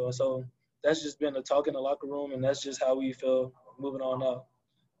week, So that's just been the talk in the locker room, and that's just how we feel moving on now.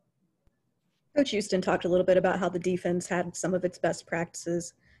 Coach Houston talked a little bit about how the defense had some of its best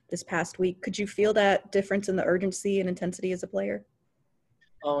practices this past week. Could you feel that difference in the urgency and intensity as a player?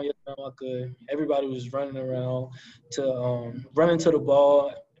 Oh, yeah, I could. Everybody was running around running to the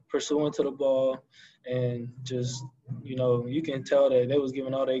ball, pursuing to the ball, and just, you can tell that they was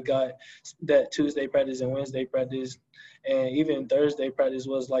giving all they got that Tuesday practice and Wednesday practice. And even Thursday practice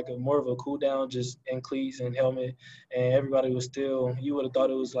was like more of a cool down, just in cleats and helmet. And everybody was still, you would have thought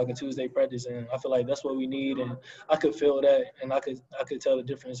it was like a Tuesday practice. And I feel like that's what we need. And I could feel that, and I could tell the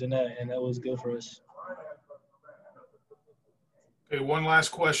difference in that. And that was good for us. Okay, one last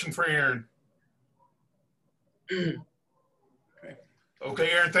question for Aaron. Okay,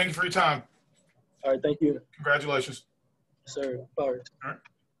 Aaron, thank you for your time. All right, thank you. Congratulations. Yes, sir. All right. All right.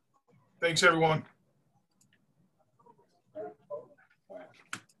 Thanks, everyone.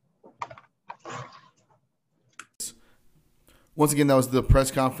 Once again, that was the press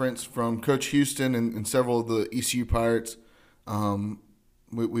conference from Coach Houston and several of the ECU Pirates.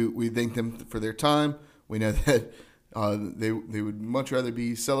 We thank them for their time. We know that they would much rather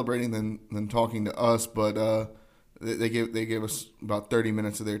be celebrating than talking to us, but they gave us about 30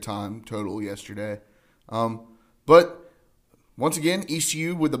 minutes of their time total yesterday. But once again,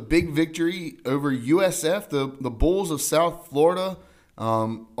 ECU with a big victory over USF, the Bulls of South Florida.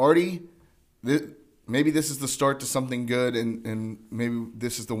 Artie, maybe this is the start to something good, and maybe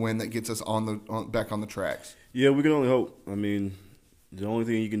this is the win that gets us back on the tracks. Yeah, we can only hope. I mean, the only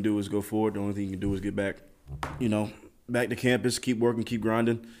thing you can do is go forward. The only thing you can do is get back, back to campus, keep working, keep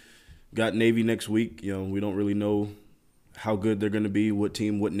grinding. Got Navy next week. We don't really know how good they're going to be, what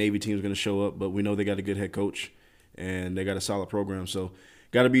Navy team is going to show up, but we know they got a good head coach and they got a solid program. So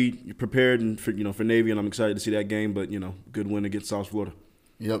got to be prepared and for Navy, and I'm excited to see that game. But good win against South Florida.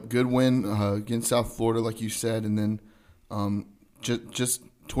 Yep, good win against South Florida, like you said, and then just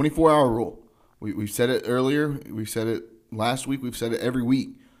 24-hour rule. We've said it earlier. We've said it last week. We've said it every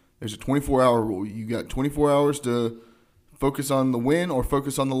week. There's a 24-hour rule. You got 24 hours to focus on the win or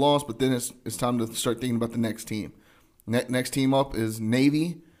focus on the loss, but then it's time to start thinking about the next team. Next team up is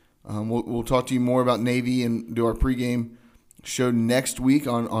Navy We'll talk to you more about Navy and do our pregame show next week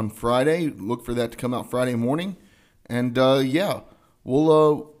on Friday. Look for that to come out Friday morning, and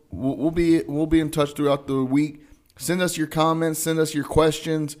we'll be in touch throughout the week. Send us your comments, send us your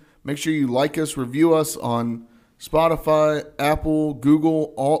questions. Make sure you like us, review us on Spotify, Apple,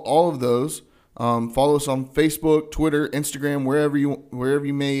 Google, all of those. Follow us on Facebook, Twitter, Instagram, wherever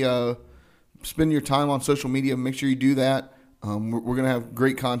you may spend your time on social media. Make sure you do that. We're going to have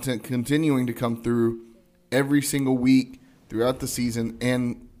great content continuing to come through every single week throughout the season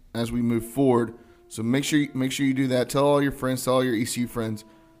and as we move forward. So make sure you do that. Tell all your friends, tell all your ECU friends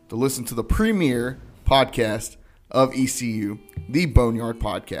to listen to the premier podcast of ECU, the Boneyard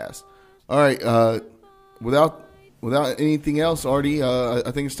Podcast. All right, without anything else, Artie, I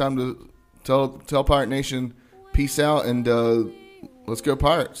think it's time to tell Pirate Nation peace out and let's go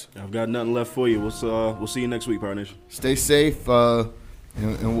Pirates. I've got nothing left for you. We'll see you next week, Pirate Nation. Stay safe,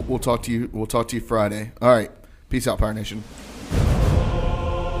 and we'll talk to you. We'll talk to you Friday. All right, peace out, Pirate Nation.